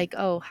 right? It's like,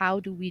 oh, how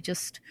do we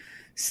just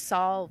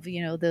solve,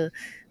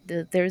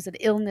 there's an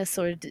illness,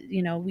 or,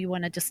 we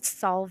want to just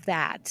solve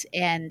that.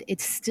 And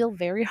it's still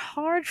very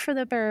hard for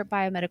the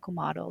biomedical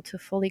model to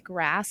fully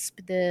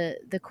grasp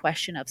the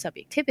question of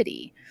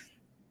subjectivity,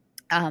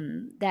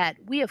 that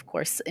we, of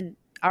course, in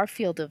our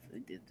field of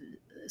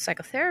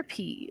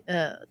psychotherapy,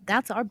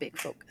 that's our big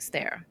focus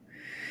there.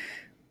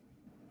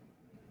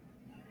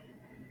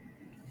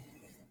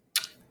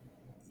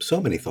 So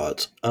many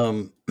thoughts.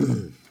 I'm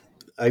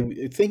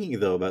thinking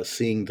though about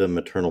seeing the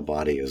maternal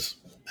body as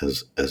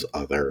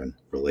other and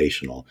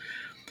relational.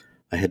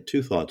 I had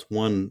two thoughts.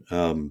 One,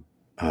 a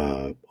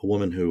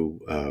woman who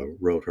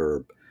wrote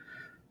her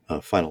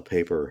final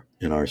paper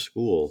in our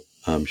school.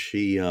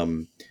 She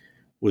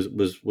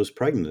was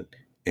pregnant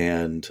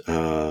and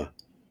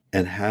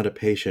had a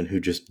patient who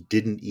just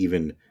didn't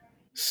even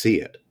see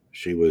it.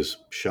 She was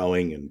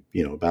showing and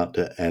about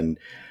to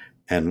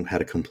and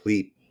had a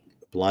complete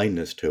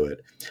blindness to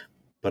it.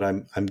 But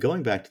I'm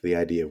going back to the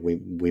idea of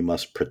we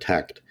must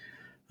protect,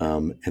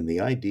 and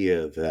the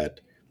idea that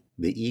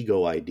the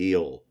ego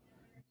ideal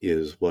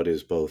is what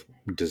is both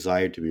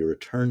desired to be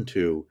returned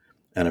to,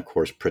 and of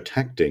course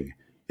protecting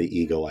the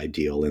ego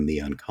ideal in the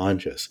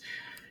unconscious.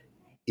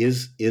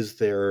 Is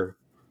the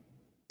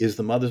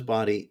mother's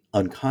body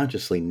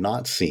unconsciously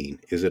not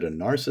seen? Is it a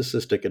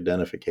narcissistic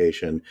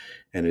identification,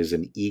 and is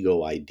an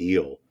ego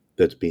ideal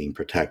that's being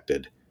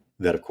protected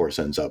that of course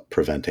ends up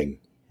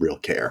preventing real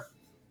care?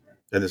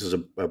 And this is a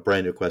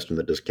brand new question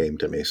that just came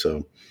to me.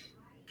 So,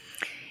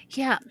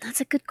 Yeah,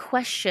 that's a good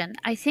question.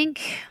 I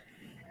think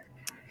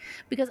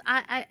because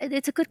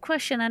it's a good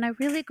question, and I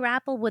really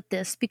grapple with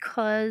this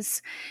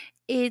because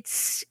I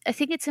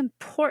think it's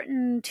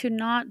important to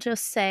not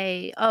just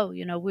say, oh,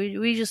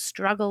 we just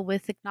struggle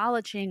with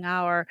acknowledging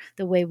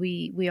the way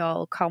we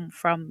all come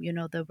from,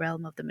 the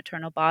realm of the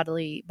maternal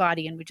body,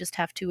 and we just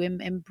have to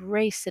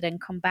embrace it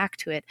and come back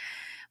to it.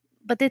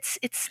 But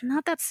it's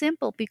not that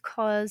simple,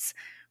 because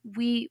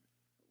we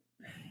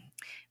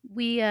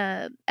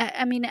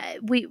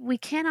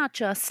cannot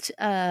just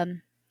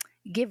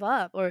give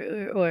up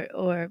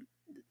or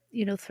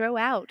throw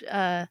out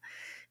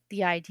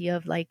the idea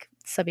of like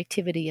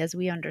subjectivity as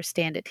we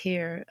understand it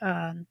here.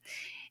 I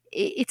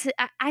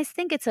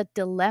think it's a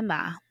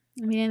dilemma.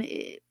 I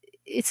mean,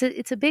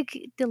 it's a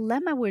big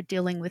dilemma we're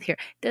dealing with here.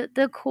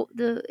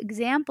 The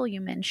example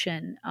you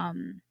mentioned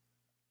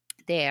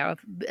there,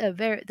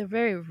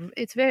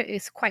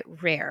 it's quite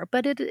rare,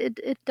 but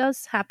it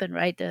does happen,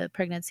 right? The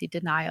pregnancy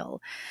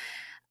denial.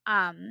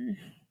 Um,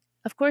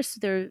 of course,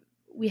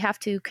 we have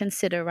to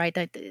consider, right,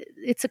 that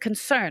it's a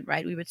concern,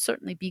 right? We would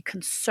certainly be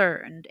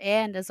concerned,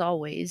 and as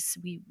always,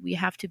 we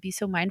have to be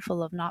so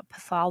mindful of not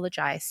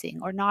pathologizing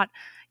or not,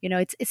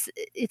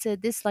 it's a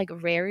this like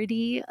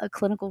rarity, a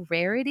clinical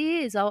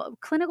rarity is all.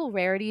 Clinical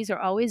rarities are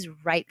always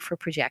ripe for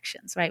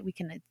projections, right? We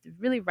can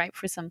really ripe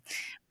for some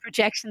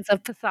projections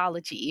of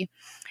pathology,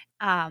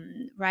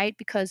 right?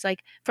 Because, like,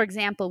 for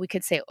example, we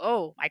could say,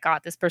 oh my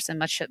God, this person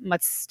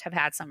must have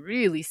had some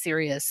really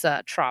serious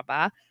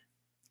trauma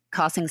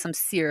causing some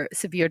severe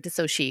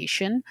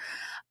dissociation,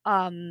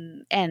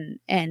 and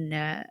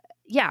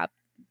yeah,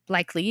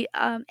 likely,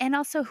 and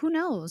also who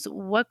knows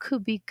what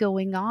could be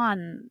going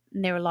on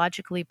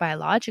neurologically,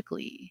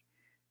 biologically,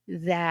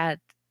 that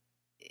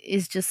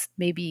is just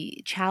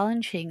maybe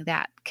challenging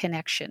that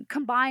connection,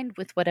 combined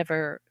with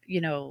whatever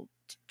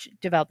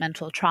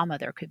developmental trauma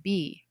there could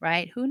be,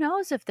 right? Who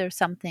knows if there's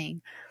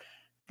something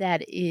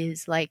that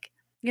is like,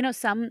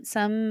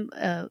 some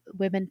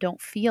women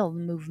don't feel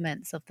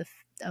movements of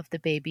the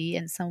baby,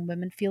 and some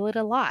women feel it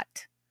a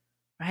lot,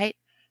 right?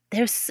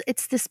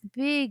 It's this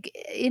big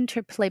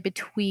interplay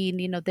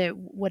between,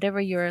 whatever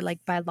your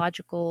like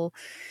biological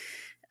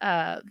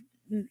uh,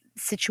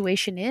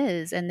 situation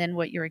is, and then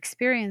what your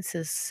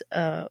experiences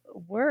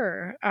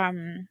were.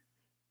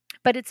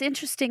 But it's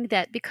interesting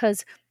that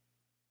because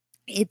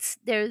it's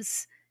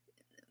there's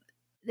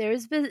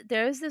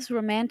this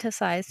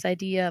romanticized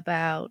idea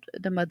about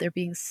the mother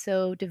being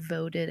so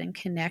devoted and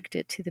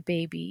connected to the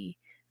baby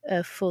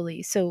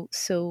fully. So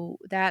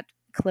that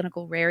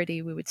clinical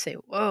rarity, we would say,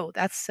 whoa,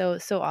 that's so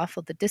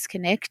awful. The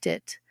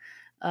disconnected,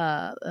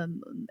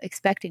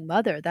 expecting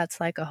mother,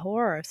 that's like a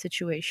horror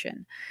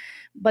situation.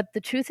 But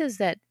the truth is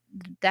that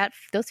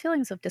those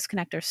feelings of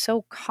disconnect are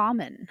so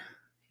common.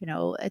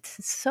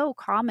 It's so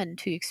common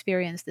to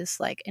experience this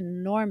like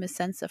enormous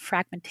sense of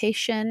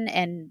fragmentation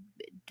and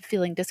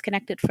feeling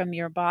disconnected from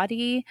your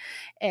body.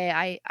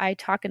 I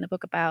talk in the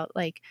book about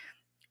like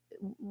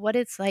what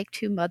it's like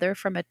to mother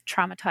from a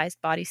traumatized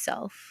body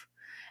self,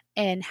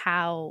 and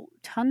how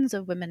tons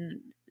of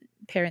women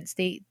parents,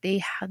 they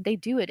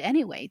do it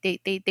anyway. They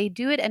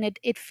do it, and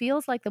it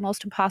feels like the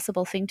most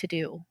impossible thing to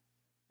do,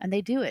 and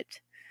they do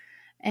it,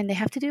 and they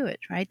have to do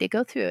it, right? They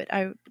go through it.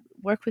 I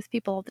work with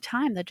people all the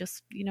time that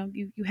just,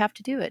 you have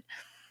to do it.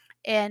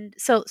 And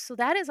so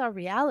that is our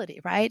reality,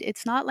 right?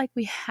 It's not like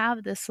we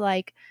have this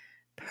like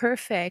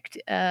perfect,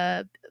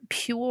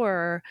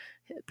 pure,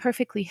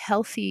 perfectly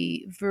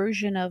healthy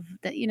version of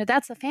that.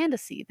 That's a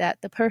fantasy,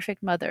 that the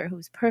perfect mother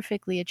who's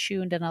perfectly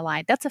attuned and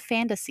aligned, that's a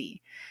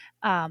fantasy.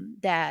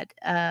 There's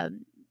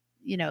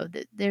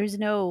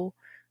no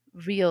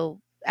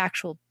real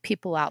actual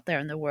people out there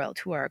in the world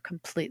who are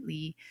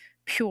completely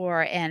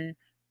pure and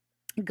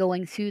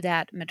going through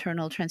that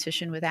maternal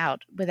transition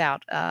without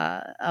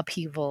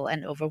upheaval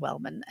and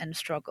overwhelm and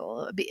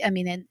struggle. I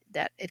mean, and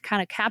that it kind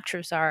of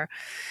captures our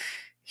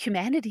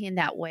humanity in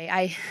that way.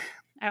 I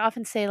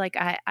often say, like,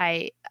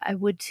 I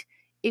would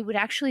it would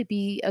actually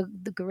be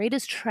the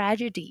greatest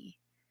tragedy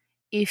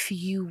if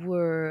you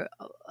were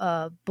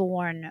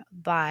born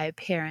by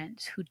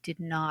parents who did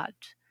not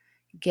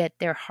get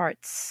their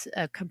hearts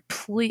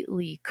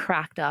completely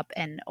cracked up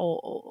and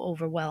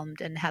overwhelmed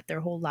and had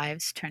their whole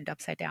lives turned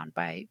upside down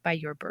by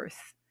your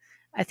birth.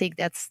 I think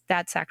that's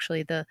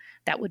actually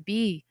that would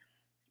be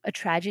a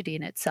tragedy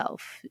in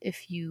itself,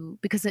 if you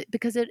because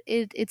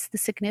it's the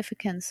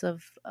significance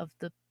of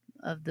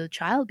the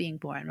child being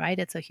born, right?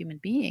 It's a human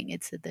being.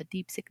 It's the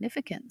deep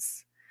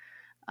significance.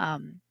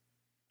 Um,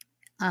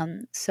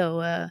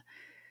 so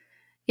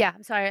yeah,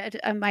 I'm sorry,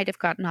 I might have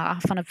gotten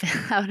off on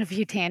on a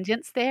few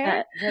tangents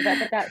there.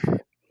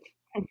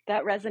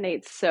 That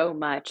resonates so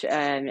much,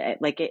 and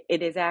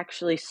it is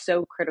actually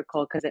so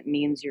critical, because it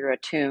means you're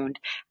attuned,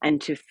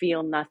 and to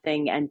feel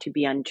nothing and to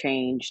be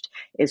unchanged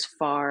is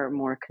far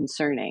more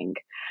concerning.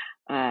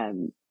 Yeah,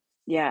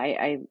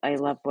 I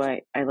love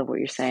what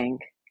you're saying.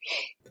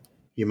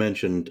 You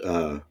mentioned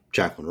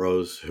Jacqueline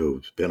Rose,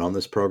 who's been on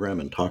this program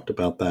and talked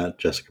about that,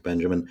 Jessica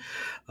Benjamin.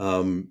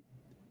 Something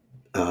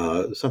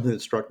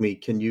that struck me,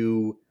 can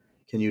you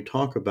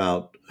talk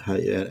about how,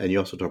 and you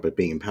also talked about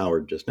being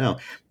empowered just now,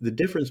 the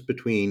difference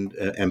between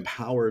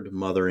empowered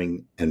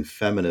mothering and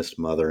feminist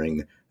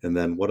mothering, and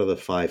then what are the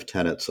 5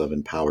 tenets of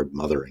empowered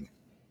mothering?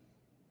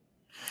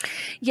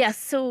 Yes.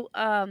 So,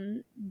 I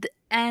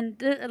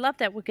love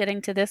that we're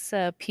getting to this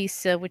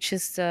piece, which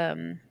is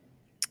the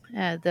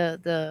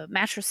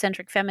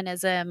matricentric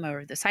feminism,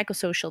 or the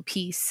psychosocial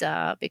piece,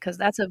 because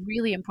that's a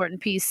really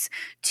important piece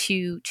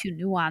to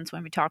nuance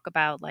when we talk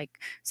about like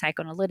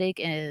psychoanalytic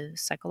and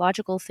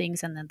psychological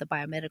things, and then the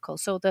biomedical.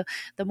 So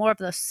the more of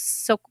the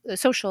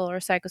social or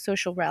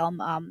psychosocial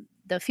realm,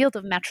 the field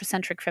of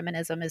matricentric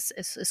feminism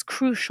is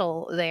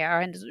crucial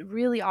there, and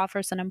really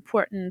offers an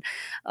important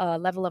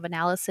level of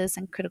analysis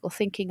and critical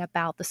thinking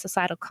about the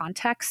societal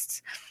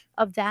contexts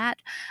of that.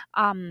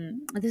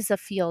 This is a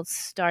field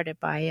started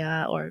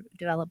by or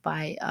developed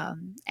by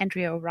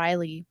Andrea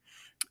O'Reilly,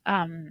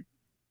 um,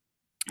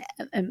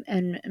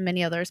 and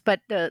many others.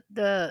 But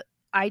the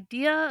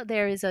idea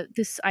there is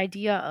this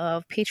idea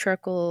of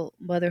patriarchal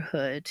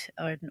motherhood,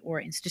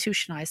 or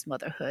institutionalized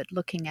motherhood,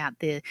 looking at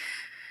the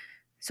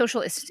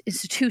social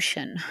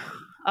institution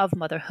of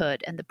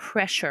motherhood and the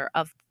pressure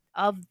of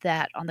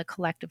that on the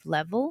collective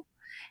level,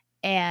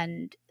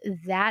 and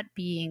that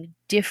being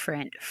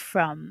different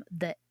from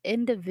the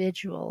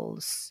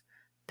individual's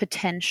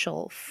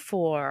potential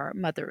for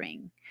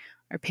mothering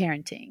or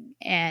parenting.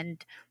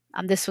 And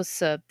this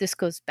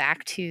goes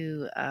back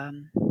to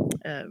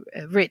a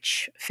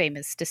rich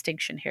famous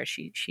distinction here.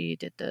 She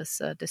did this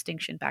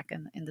distinction back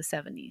in the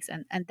 70s,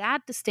 and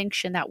that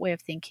distinction, that way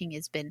of thinking,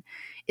 it's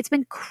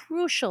been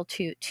crucial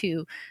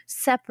to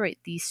separate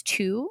these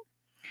two,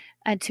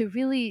 and to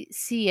really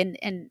see.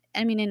 And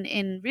I mean,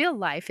 in real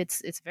life,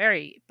 it's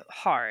very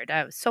hard.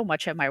 So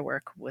much of my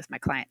work with my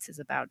clients is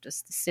about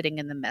just sitting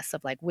in the mess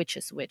of like which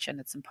is which,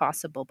 and it's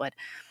impossible. But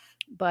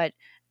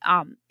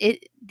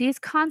these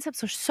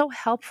concepts are so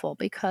helpful,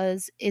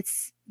 because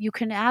you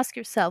can ask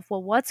yourself,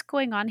 well, what's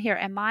going on here?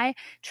 Am I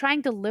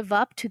trying to live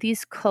up to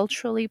these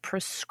culturally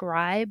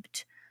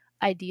prescribed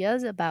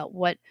ideas about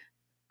what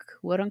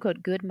quote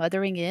unquote good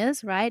mothering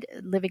is, right?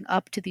 Living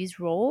up to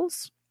these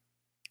roles?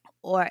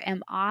 Or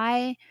am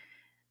I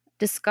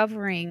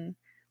discovering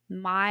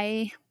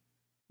my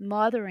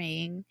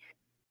mothering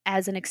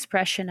as an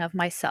expression of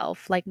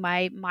myself, like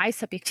my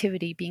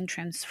subjectivity being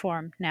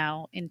transformed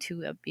now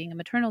into being a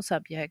maternal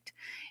subject,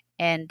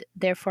 and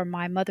therefore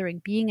my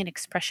mothering being an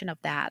expression of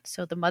that?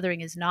 So the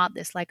mothering is not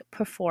this like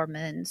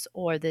performance,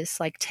 or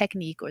this like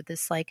technique, or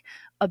this like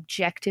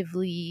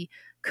objectively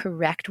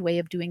correct way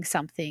of doing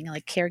something,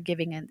 like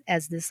caregiving, and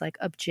as this like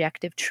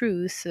objective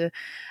truth,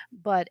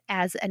 but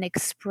as an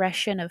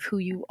expression of who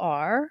you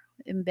are,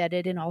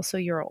 embedded in also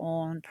your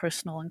own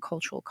personal and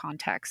cultural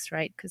context,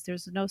 right? Because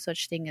there's no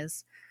such thing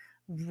as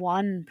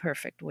one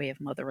perfect way of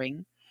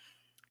mothering.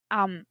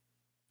 And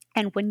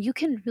when you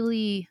can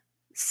really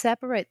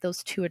separate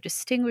those two, or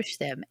distinguish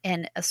them,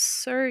 and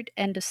assert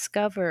and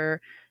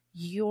discover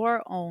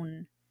your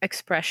own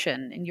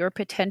expression and your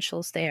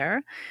potentials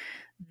there,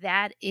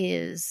 that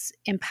is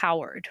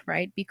empowered,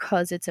 right?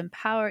 Because it's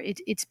empowered,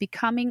 it's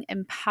becoming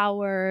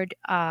empowered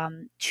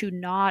to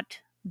not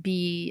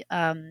be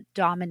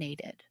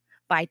dominated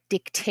by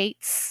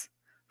dictates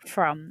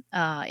from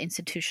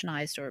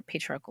institutionalized or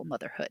patriarchal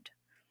motherhood.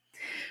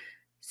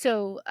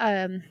 So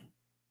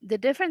the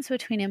difference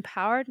between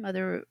empowered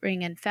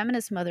mothering and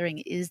feminist mothering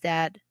is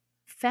that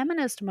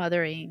feminist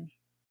mothering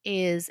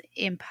is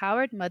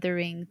empowered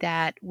mothering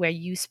that where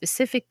you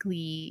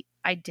specifically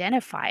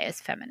identify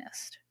as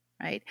feminist,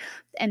 right?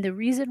 And the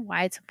reason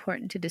why it's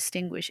important to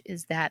distinguish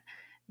is that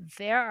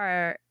there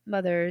are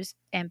mothers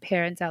and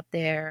parents out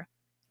there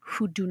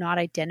who do not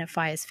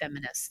identify as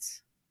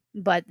feminists,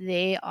 but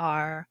they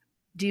are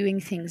doing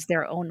things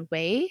their own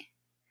way,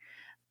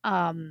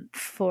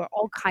 for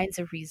all kinds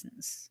of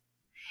reasons.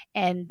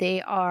 And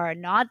they are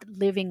not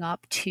living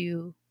up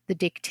to the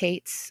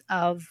dictates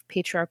of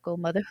patriarchal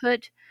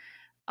motherhood,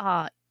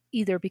 uh,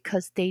 either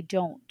because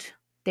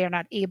they're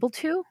not able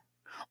to,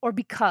 or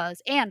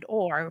because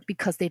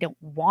they don't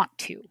want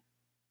to.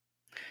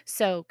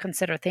 So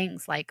consider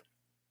things like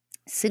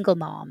single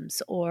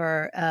moms,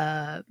 or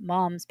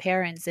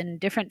parents in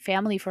different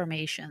family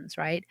formations,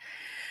 right?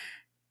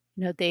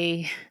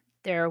 There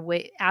are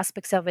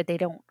aspects of it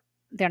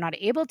they're not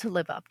able to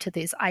live up to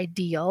this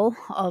ideal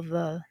of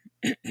the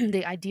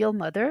ideal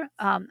mother,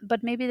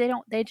 but maybe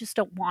they just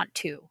don't want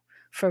to,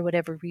 for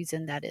whatever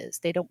reason that is.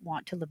 They don't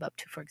want to live up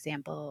to, for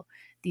example,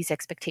 these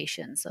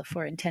expectations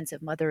for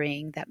intensive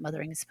mothering, that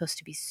mothering is supposed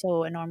to be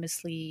so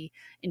enormously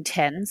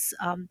intense,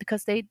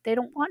 because they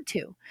don't want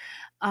to.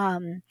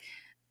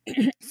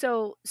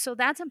 So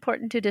that's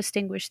important to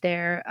distinguish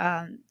there,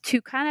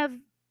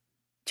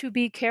 to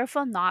be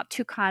careful not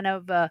to kind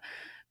of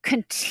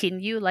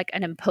continue like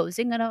an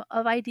imposing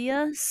of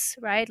ideas,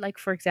 right? Like,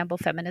 for example,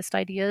 feminist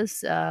ideas.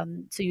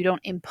 So you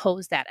don't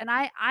impose that. And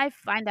I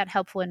find that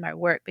helpful in my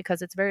work,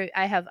 because it's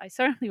I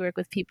certainly work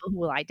with people who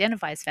will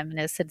identify as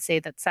feminists and say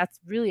that's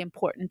really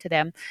important to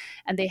them.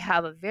 And they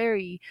have a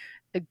very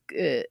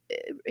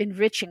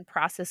enriching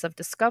process of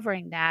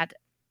discovering that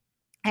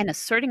and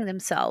asserting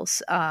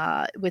themselves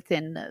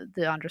within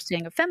the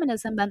understanding of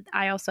feminism. And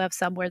I also have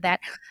some where that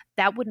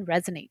wouldn't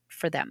resonate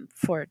for them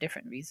for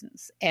different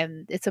reasons.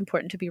 And it's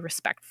important to be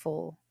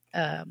respectful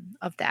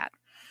of that.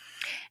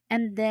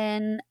 And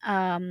then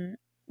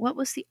what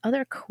was the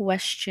other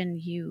question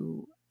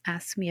you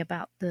asked me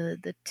about?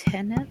 The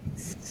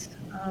tenets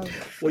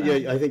of... Well,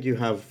 yeah, I think you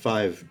have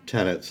 5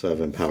 tenets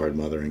of empowered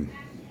mothering.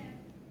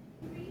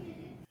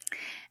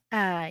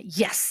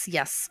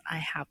 Yes, I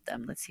have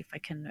them. Let's see if I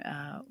can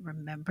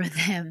remember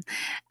them.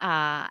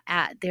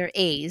 They're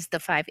A's, the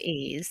 5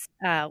 A's.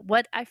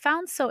 What I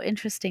found so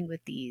interesting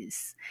with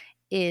these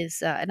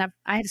is, and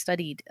I had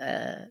studied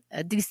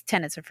these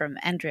tenets are from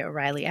Andrea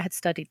O'Reilly. I had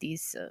studied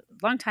these a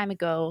long time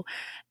ago,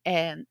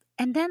 and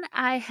then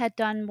I had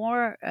done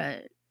more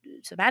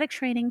somatic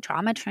training,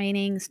 trauma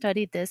training,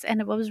 studied this,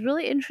 and what was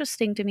really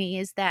interesting to me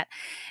is that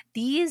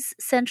these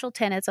central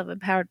tenets of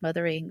empowered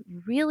mothering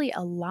really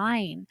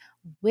align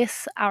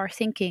with our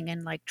thinking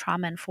in like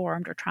trauma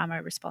informed or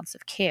trauma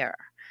responsive care.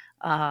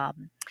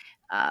 Um,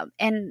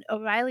 and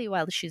O'Reilly,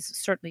 while she's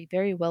certainly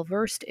very well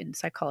versed in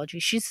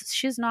psychology,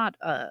 she's not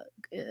a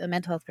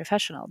mental health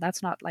professional.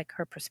 That's not like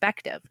her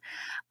perspective.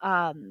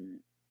 And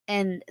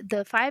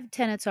the five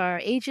tenets are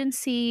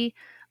agency,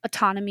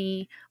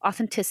 autonomy,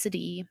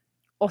 authenticity,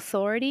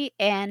 authority,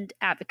 and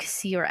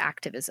advocacy or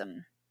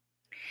activism.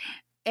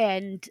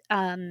 And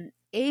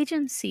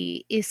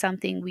agency is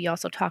something we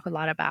also talk a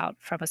lot about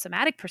from a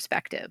somatic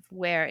perspective,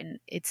 where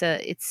it's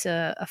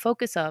a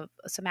focus of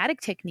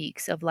somatic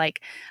techniques of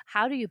like,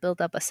 how do you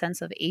build up a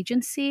sense of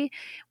agency?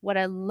 What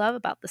I love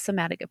about the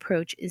somatic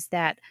approach is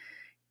that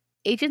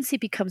agency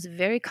becomes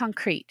very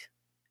concrete.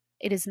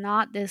 It is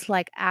not this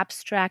like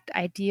abstract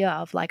idea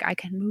of like I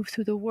can move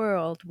through the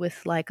world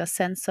with like a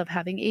sense of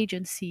having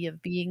agency,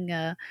 of being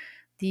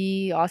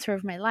the author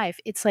of my life.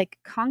 It's like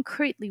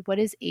concretely, what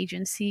is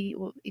agency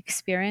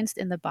experienced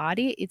in the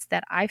body? It's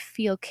that I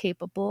feel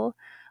capable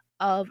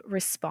of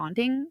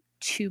responding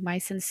to my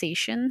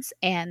sensations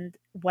and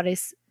what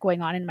is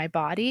going on in my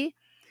body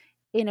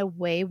in a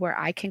way where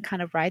I can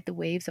kind of ride the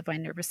waves of my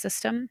nervous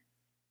system,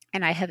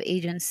 and I have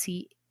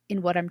agency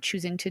in what I'm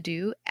choosing to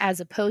do, as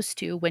opposed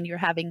to when you're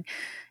having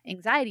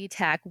anxiety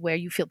attack where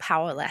you feel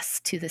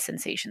powerless to the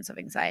sensations of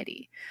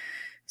anxiety.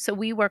 So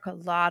we work a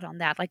lot on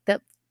that. Like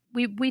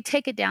we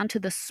take it down to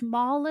the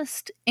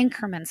smallest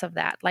increments of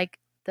that, like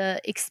the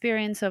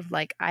experience of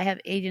like I have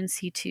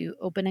agency to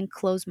open and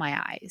close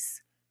my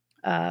eyes,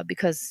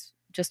 because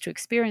just to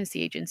experience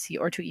the agency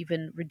or to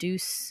even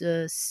reduce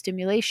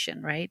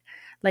stimulation, right?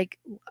 Like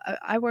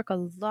I work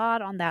a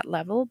lot on that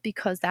level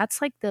because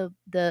that's like the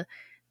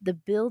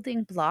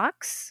building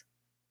blocks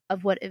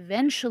of what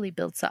eventually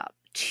builds up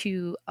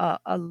to a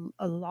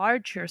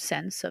larger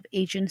sense of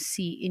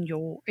agency in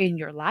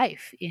your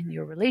life, in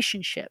your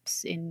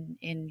relationships, in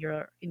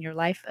your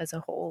life as a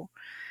whole.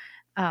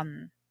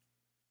 And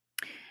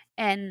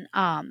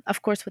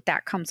of course, with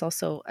that comes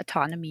also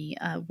autonomy,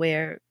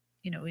 where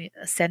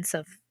a sense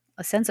of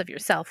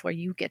yourself, where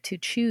you get to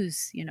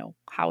choose.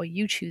 How are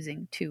you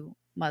choosing to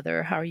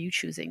mother? How are you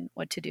choosing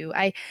what to do?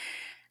 I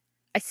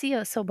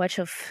see so much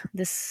of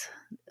this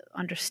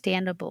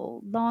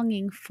understandable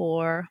longing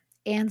for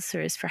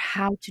answers for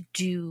how to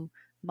do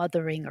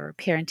mothering or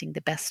parenting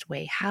the best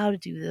way, how to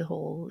do the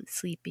whole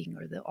sleeping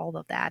or all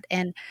of that.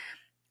 And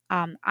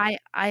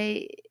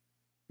I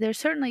there's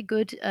certainly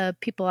good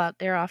people out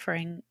there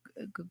offering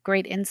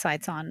great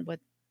insights on what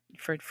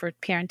for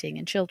parenting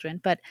and children,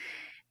 but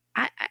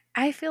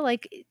I feel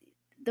like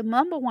the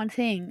number one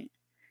thing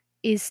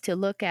is to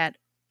look at,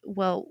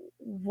 well,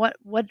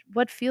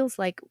 what feels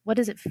like, what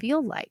does it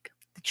feel like,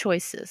 the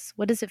choices,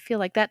 what does it feel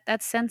like,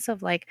 that sense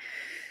of like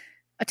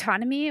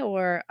autonomy,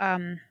 or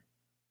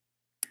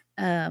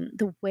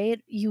the way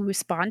you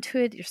respond to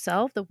it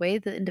yourself, the way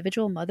the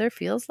individual mother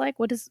feels like,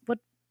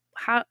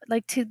 how,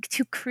 like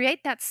to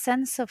create that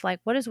sense of like,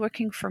 what is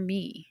working for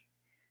me,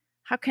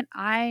 how can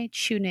I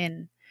tune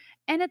in?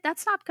 And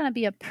that's not going to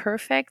be a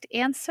perfect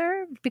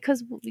answer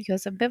because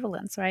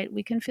ambivalence, right?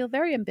 We can feel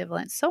very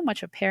ambivalent. So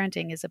much of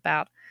parenting is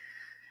about,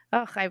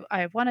 oh,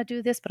 I want to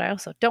do this, but I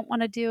also don't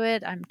want to do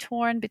it. I'm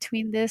torn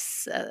between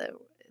this.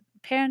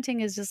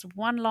 Parenting is just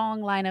one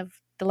long line of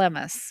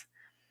dilemmas.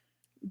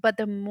 But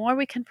the more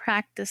we can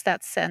practice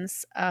that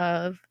sense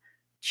of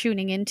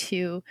tuning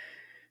into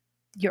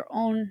your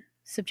own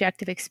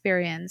subjective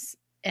experience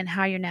and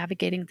how you're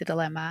navigating the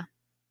dilemma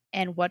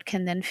and what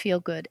can then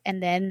feel good,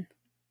 and then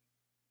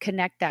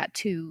connect that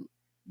to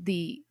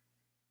the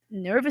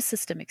nervous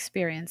system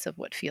experience of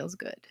what feels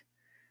good.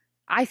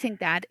 I think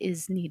that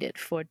is needed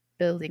for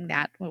building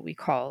that, what we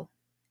call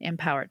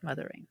empowered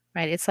mothering,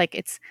 right? It's like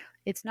it's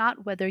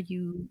not whether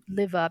you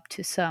live up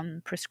to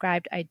some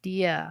prescribed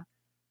idea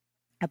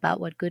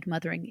about what good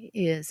mothering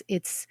is.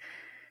 It's,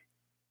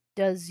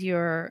 does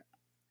your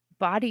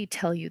body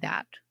tell you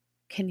that?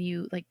 Can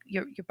you, like,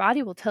 your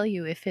body will tell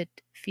you if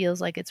it feels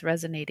like it's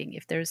resonating,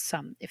 if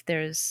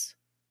there's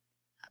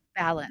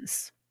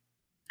balance.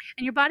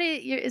 And your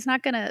body is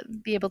not going to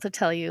be able to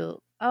tell you,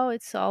 oh,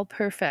 it's all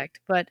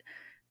perfect, but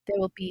there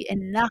will be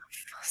enough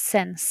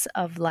sense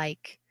of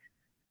like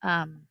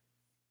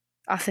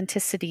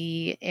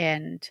authenticity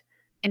and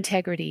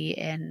integrity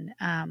and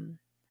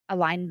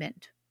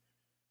alignment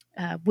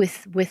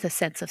with a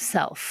sense of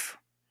self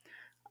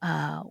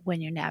when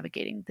you're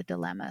navigating the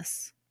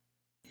dilemmas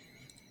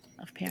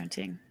of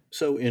parenting.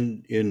 So,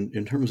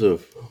 in terms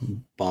of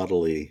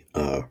bodily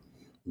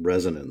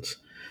resonance,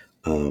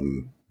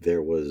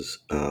 there was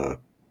a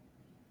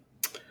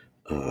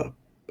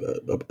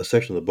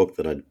section of the book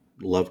that I'd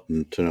love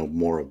to know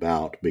more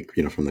about.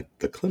 From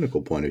the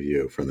clinical point of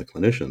view, from the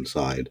clinician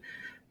side,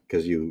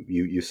 because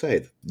you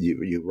say,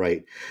 you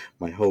write,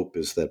 my hope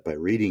is that by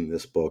reading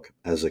this book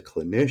as a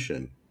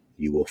clinician,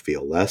 you will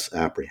feel less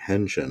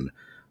apprehension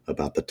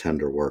about the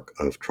tender work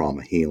of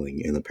trauma healing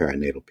in the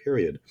perinatal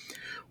period.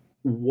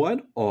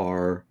 What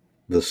are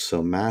the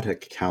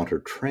somatic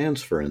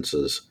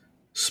countertransferences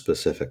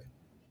specific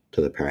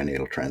to the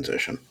perinatal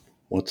transition?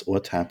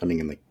 What's happening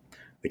in the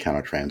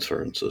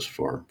countertransferences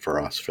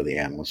for us, for the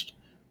analyst?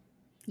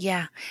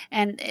 Yeah.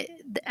 And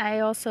I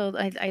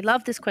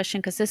love this question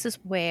because this is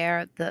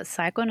where the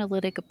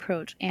psychoanalytic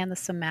approach and the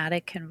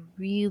somatic can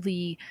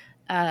really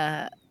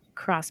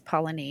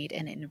cross-pollinate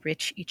and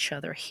enrich each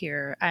other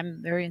here.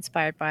 I'm very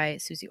inspired by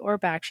Susie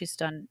Orbach.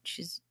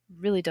 She's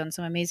really done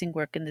some amazing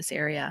work in this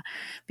area,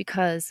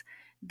 because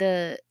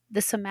the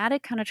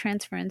somatic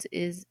countertransference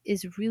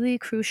is really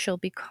crucial,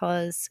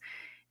 because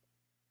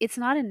it's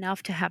not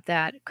enough to have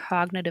that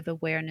cognitive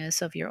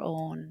awareness of your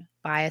own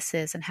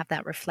biases and have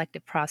that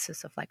reflective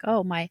process of like,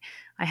 oh, I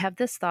have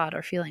this thought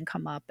or feeling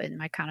come up in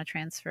my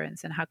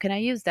countertransference, and how can I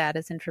use that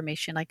as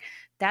information? Like,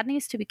 that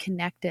needs to be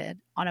connected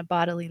on a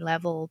bodily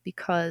level,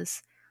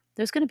 because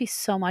there's going to be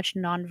so much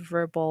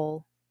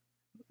nonverbal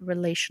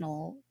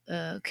relational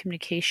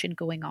communication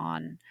going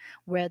on,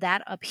 where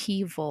that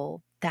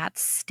upheaval, that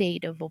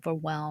state of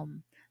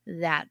overwhelm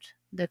that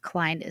the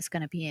client is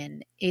going to be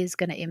in, is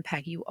going to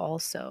impact you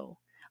also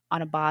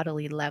on a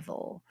bodily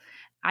level.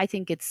 I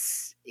think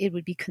it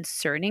would be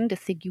concerning to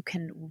think you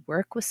can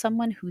work with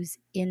someone who's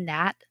in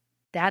that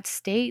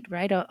state,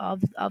 right,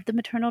 of the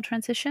maternal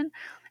transition,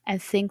 and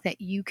think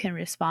that you can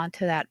respond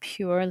to that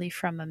purely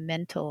from a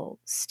mental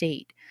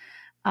state.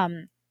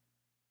 Um,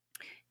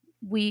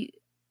 we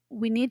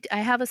need,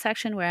 I have a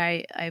section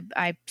where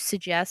I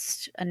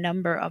suggest a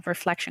number of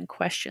reflection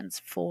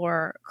questions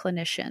for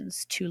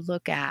clinicians to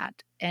look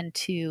at and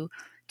to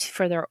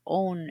for their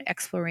own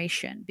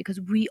exploration, because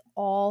we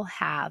all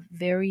have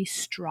very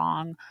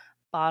strong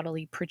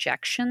bodily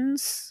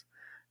projections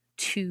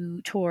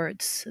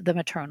towards the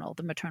maternal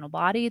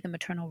body, the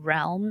maternal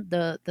realm,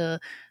 the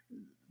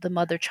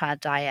mother-child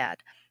dyad.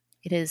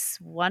 It is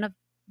one of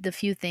the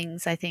few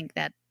things I think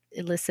that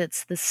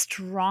elicits the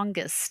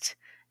strongest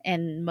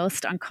and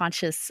most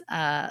unconscious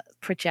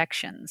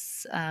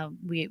projections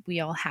we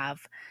all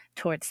have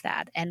towards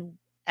that. And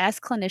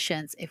as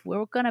clinicians, if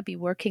we're going to be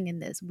working in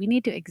this, we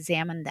need to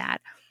examine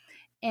that.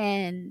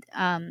 And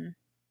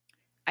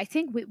I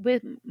think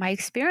with my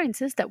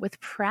experience is that with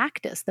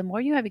practice, the more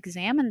you have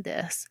examined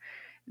this,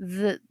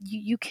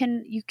 you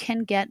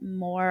can get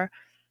more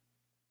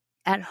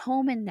at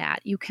home in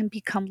that. You can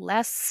become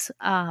less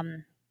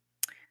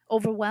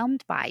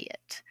overwhelmed by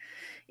it.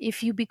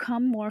 If you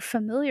become more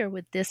familiar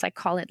with this, I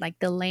call it like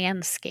the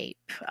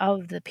landscape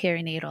of the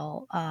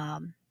perinatal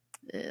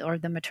or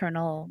the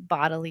maternal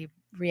bodily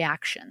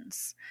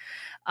reactions.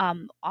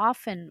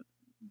 Often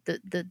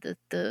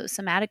the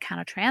somatic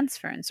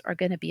countertransference are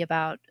going to be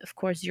about, of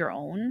course, your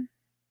own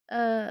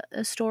a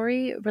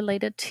story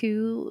related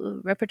to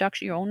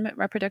reproduction, your own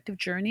reproductive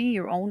journey,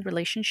 your own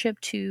relationship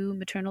to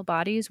maternal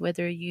bodies,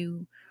 whether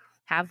you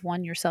have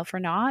one yourself or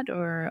not,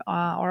 or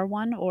are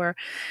one, or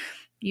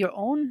your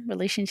own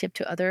relationship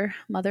to other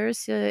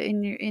mothers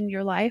in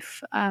your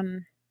life,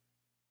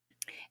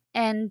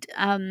 and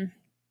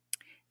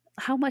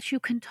how much you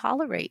can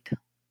tolerate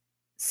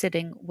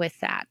sitting with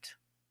that,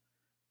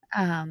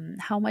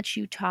 how much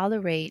you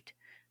tolerate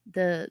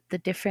the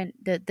different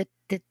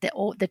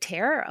the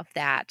terror of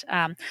that.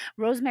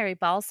 Rosemary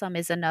Balsam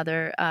is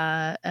another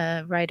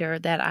writer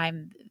that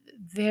I'm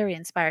very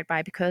inspired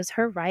by, because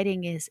her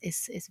writing is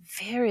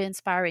very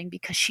inspiring,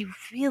 because she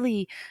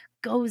really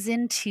goes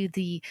into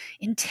the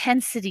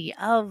intensity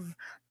of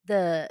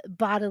the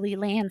bodily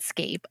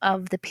landscape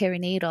of the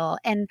perinatal,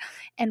 and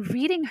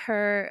reading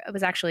her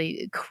was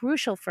actually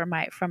crucial for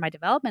my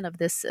development of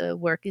this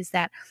work, is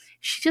that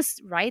she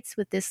just writes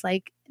with this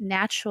like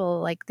natural,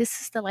 like, this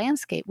is the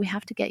landscape, we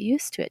have to get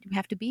used to it, we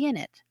have to be in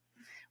it.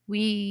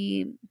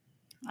 We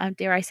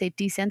dare I say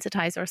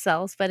desensitize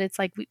ourselves, but it's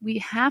like we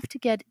have to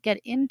get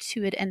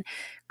into it and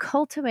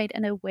cultivate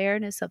an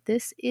awareness of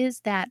this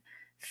is that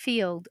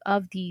field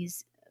of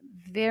these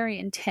very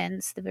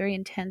intense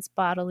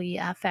bodily,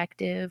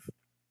 affective,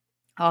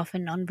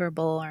 often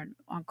nonverbal or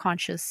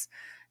unconscious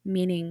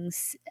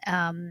meanings.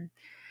 And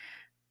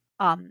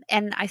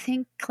I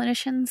think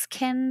clinicians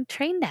can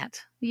train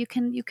that. You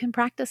can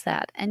practice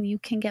that, and you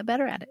can get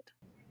better at it.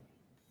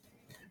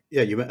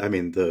 Yeah, I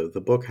mean,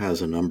 the book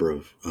has a number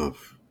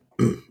of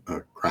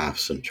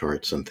graphs and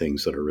charts and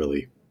things that are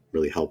really,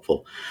 really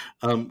helpful.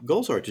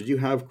 Golzar, did you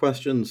have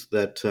questions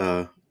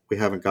that we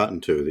haven't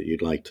gotten to that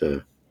you'd like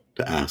to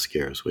ask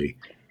here as we?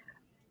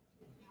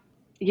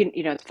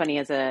 You know, it's funny,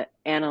 as an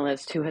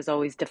analyst who has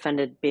always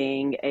defended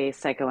being a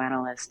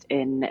psychoanalyst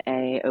in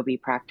a OB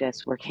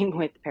practice working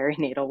with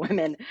perinatal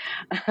women,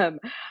 I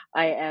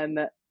am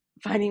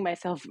finding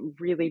myself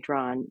really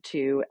drawn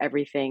to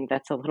everything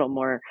that's a little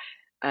more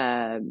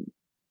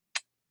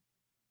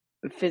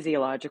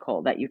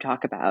physiological that you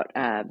talk about.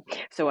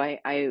 So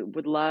I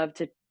would love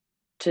to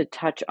to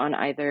touch on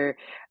either,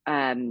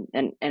 and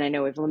I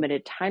know we've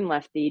limited time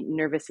left, the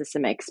nervous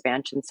system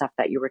expansion stuff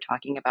that you were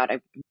talking about.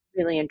 I'm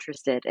really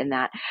interested in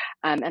that.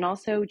 And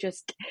also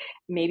just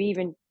maybe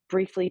even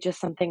briefly just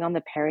something on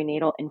the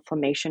perinatal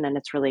inflammation and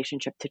its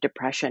relationship to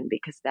depression,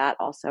 because that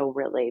also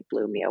really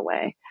blew me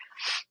away.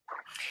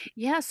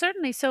 Yeah,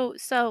 certainly. So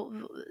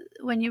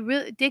when you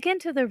really dig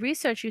into the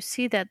research, you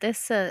see that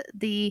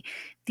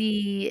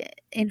the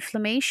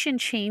inflammation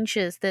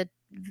changes, the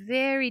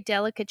very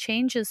delicate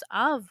changes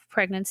of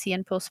pregnancy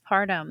and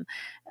postpartum,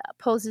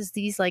 poses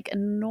these like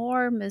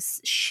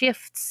enormous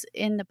shifts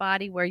in the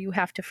body, where you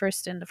have to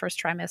first, in the first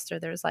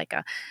trimester, there's like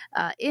a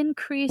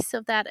increase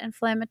of that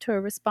inflammatory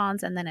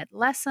response, and then it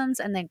lessens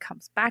and then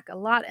comes back a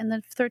lot in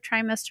the third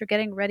trimester,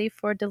 getting ready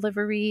for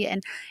delivery.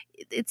 And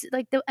it's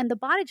like the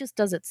body just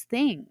does its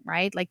thing,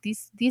 right? Like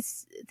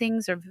these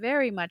things are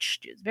very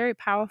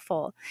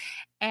powerful,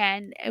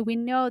 and we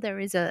know there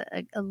is a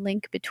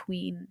link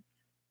between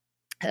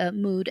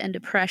mood and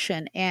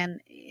depression and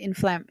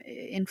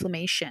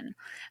inflammation.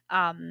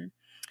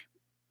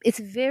 It's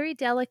very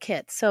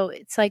delicate, so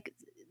it's like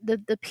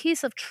the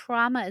piece of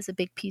trauma is a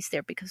big piece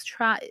there, because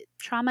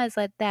trauma is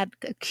like that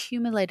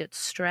accumulated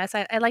stress.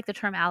 I like the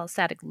term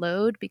allostatic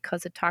load,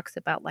 because it talks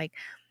about like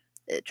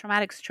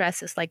traumatic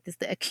stress is like this,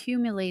 the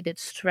accumulated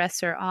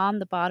stressor on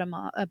the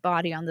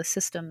body, on the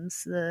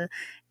systems.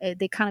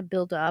 They kind of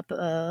build up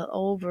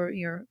over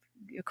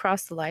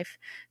across the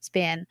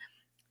lifespan.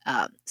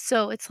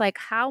 So it's like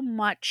how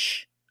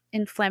much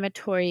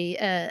inflammatory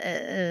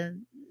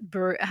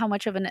how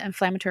much of an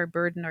inflammatory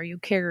burden are you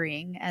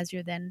carrying as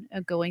you're then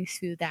going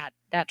through that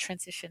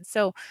transition.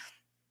 So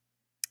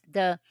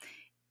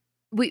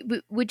we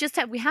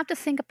have to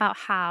think about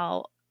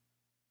how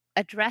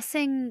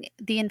addressing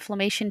the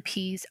inflammation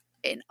piece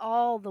in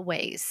all the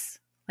ways,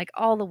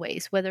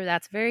 whether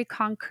that's very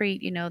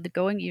concrete,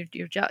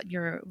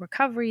 your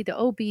recovery, the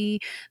OB,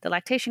 the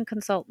lactation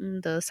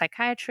consultant, the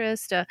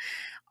psychiatrist,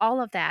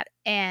 all of that.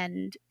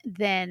 And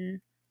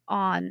then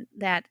on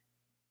that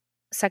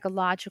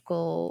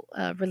psychological,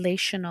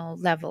 relational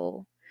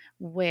level,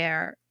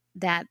 where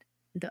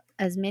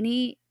as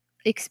many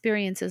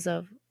experiences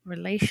of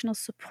relational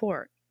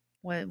support,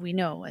 what we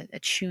know,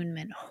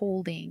 attunement,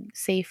 holding,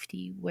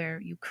 safety,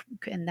 where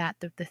and that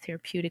the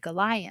therapeutic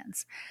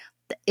alliance,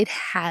 it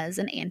has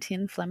an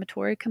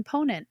anti-inflammatory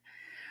component.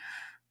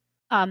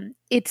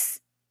 It's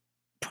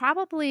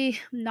probably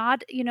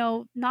not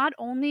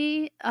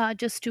only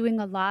just doing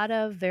a lot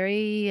of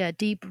very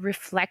deep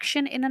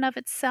reflection in and of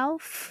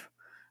itself.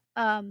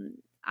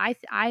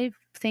 I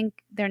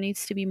think there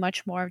needs to be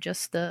much more of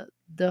just the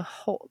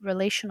whole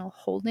relational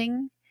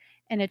holding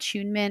and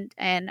attunement.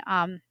 And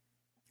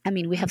I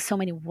mean, we have so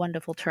many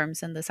wonderful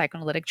terms in the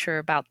psychoanalytic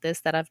about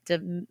this that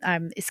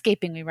I'm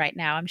escaping me right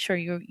now. I'm sure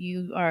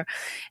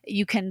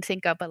you can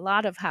think up a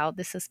lot of how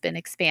this has been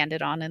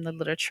expanded on in the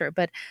literature.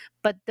 But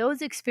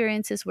those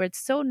experiences where it's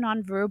so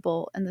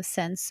nonverbal, in the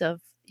sense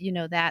of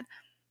that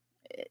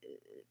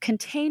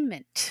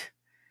containment.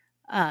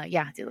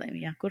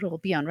 Good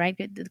old Beyond, right?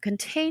 The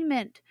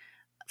containment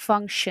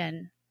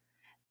function.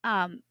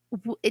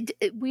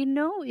 We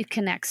know it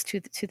connects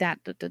to that.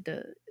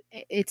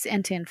 It's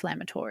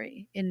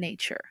anti-inflammatory in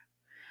nature,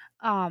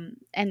 and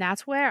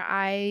that's where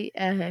I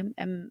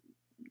am.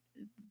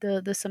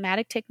 The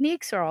somatic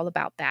techniques are all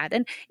about that.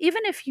 And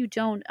even if you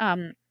don't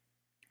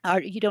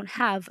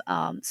have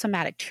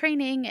somatic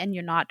training, and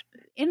you're not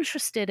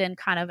interested in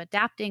kind of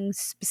adapting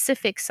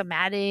specific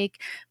somatic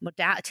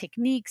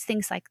techniques,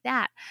 things like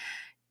that,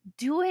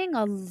 doing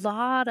a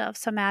lot of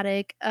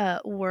somatic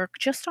work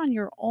just on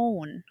your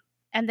own,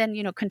 and then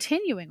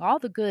continuing all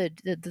the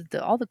good,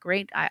 all the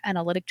great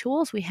analytic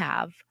tools we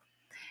have,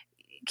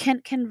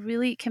 can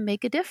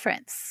make a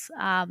difference.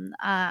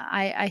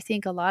 I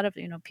think a lot of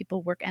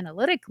people work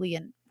analytically,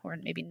 and who are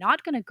maybe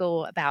not going to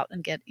go about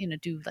and get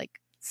do like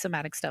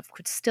somatic stuff,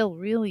 could still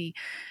really,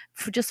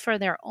 for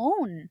their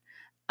own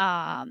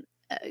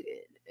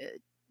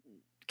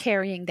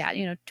carrying that,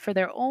 for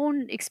their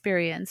own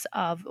experience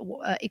of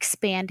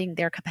expanding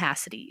their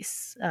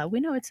capacities. We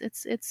know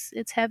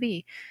it's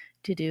heavy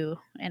to do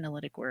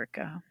analytic work.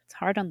 It's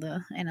hard on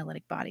the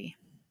analytic body.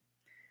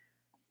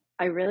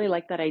 I really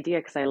like that idea,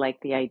 because I like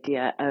the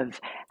idea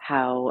of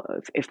how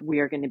if we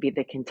are going to be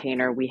the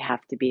container, we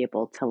have to be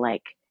able to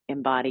like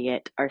embody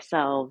it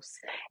ourselves,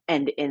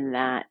 and in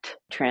that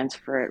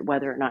transfer it,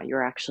 whether or not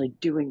you're actually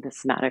doing the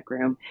somatic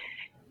room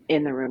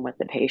in the room with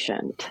the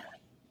patient.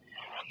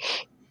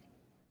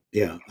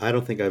 Yeah, I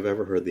don't think I've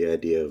ever heard the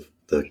idea of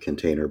the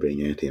container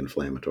being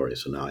anti-inflammatory.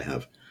 So now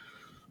I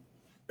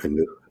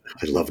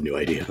love new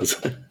ideas.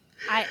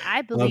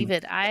 I believe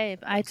it.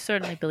 I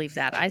certainly believe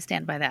that. I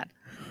stand by that.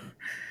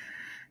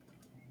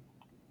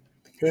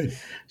 Good.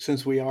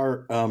 Since we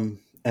are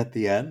at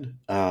the end,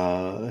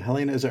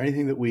 Helena, is there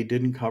anything that we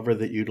didn't cover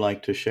that you'd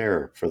like to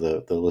share for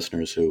the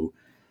listeners who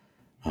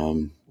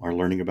are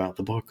learning about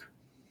the book?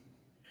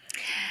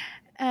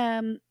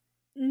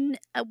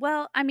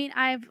 Well, I mean,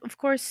 I've of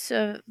course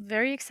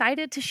very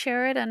excited to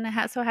share it, and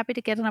so happy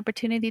to get an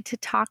opportunity to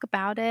talk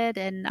about it.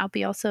 And I'll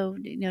be also,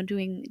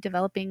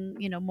 developing,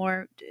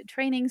 more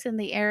trainings in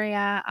the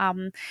area.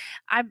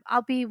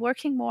 I'll be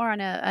working more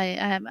on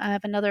I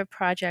have another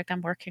project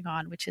I'm working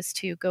on, which is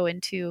to go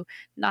into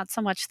not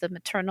so much the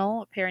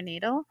maternal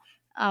perinatal,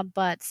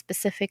 but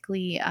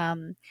specifically.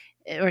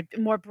 Or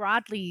more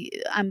broadly,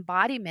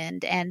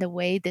 embodiment and the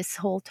way this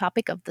whole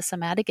topic of the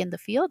somatic in the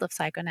field of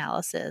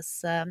psychoanalysis,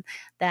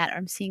 that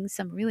I'm seeing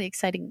some really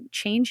exciting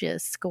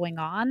changes going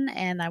on,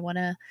 and I want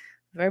to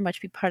very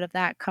much be part of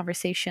that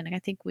conversation. And I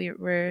think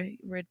we're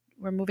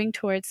moving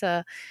towards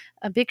a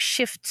big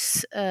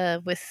shift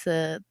with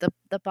the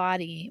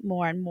body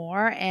more and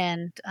more,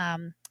 and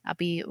I'll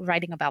be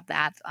writing about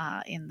that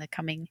in the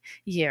coming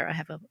year. I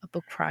have a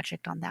book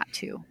project on that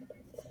too.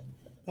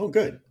 Oh,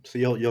 good. So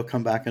you'll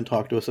come back and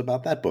talk to us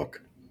about that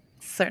book.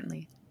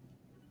 Certainly.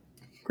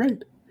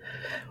 Great.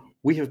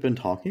 We have been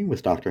talking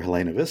with Dr.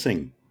 Helena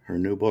Vissing. Her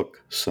new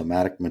book,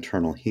 Somatic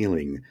Maternal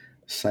Healing,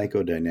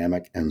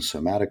 Psychodynamic and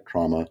Somatic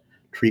Trauma,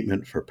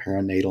 Treatment for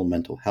Perinatal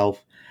Mental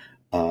Health.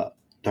 Dr.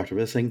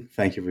 Vissing,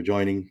 thank you for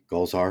joining.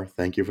 Gulzar,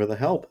 thank you for the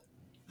help.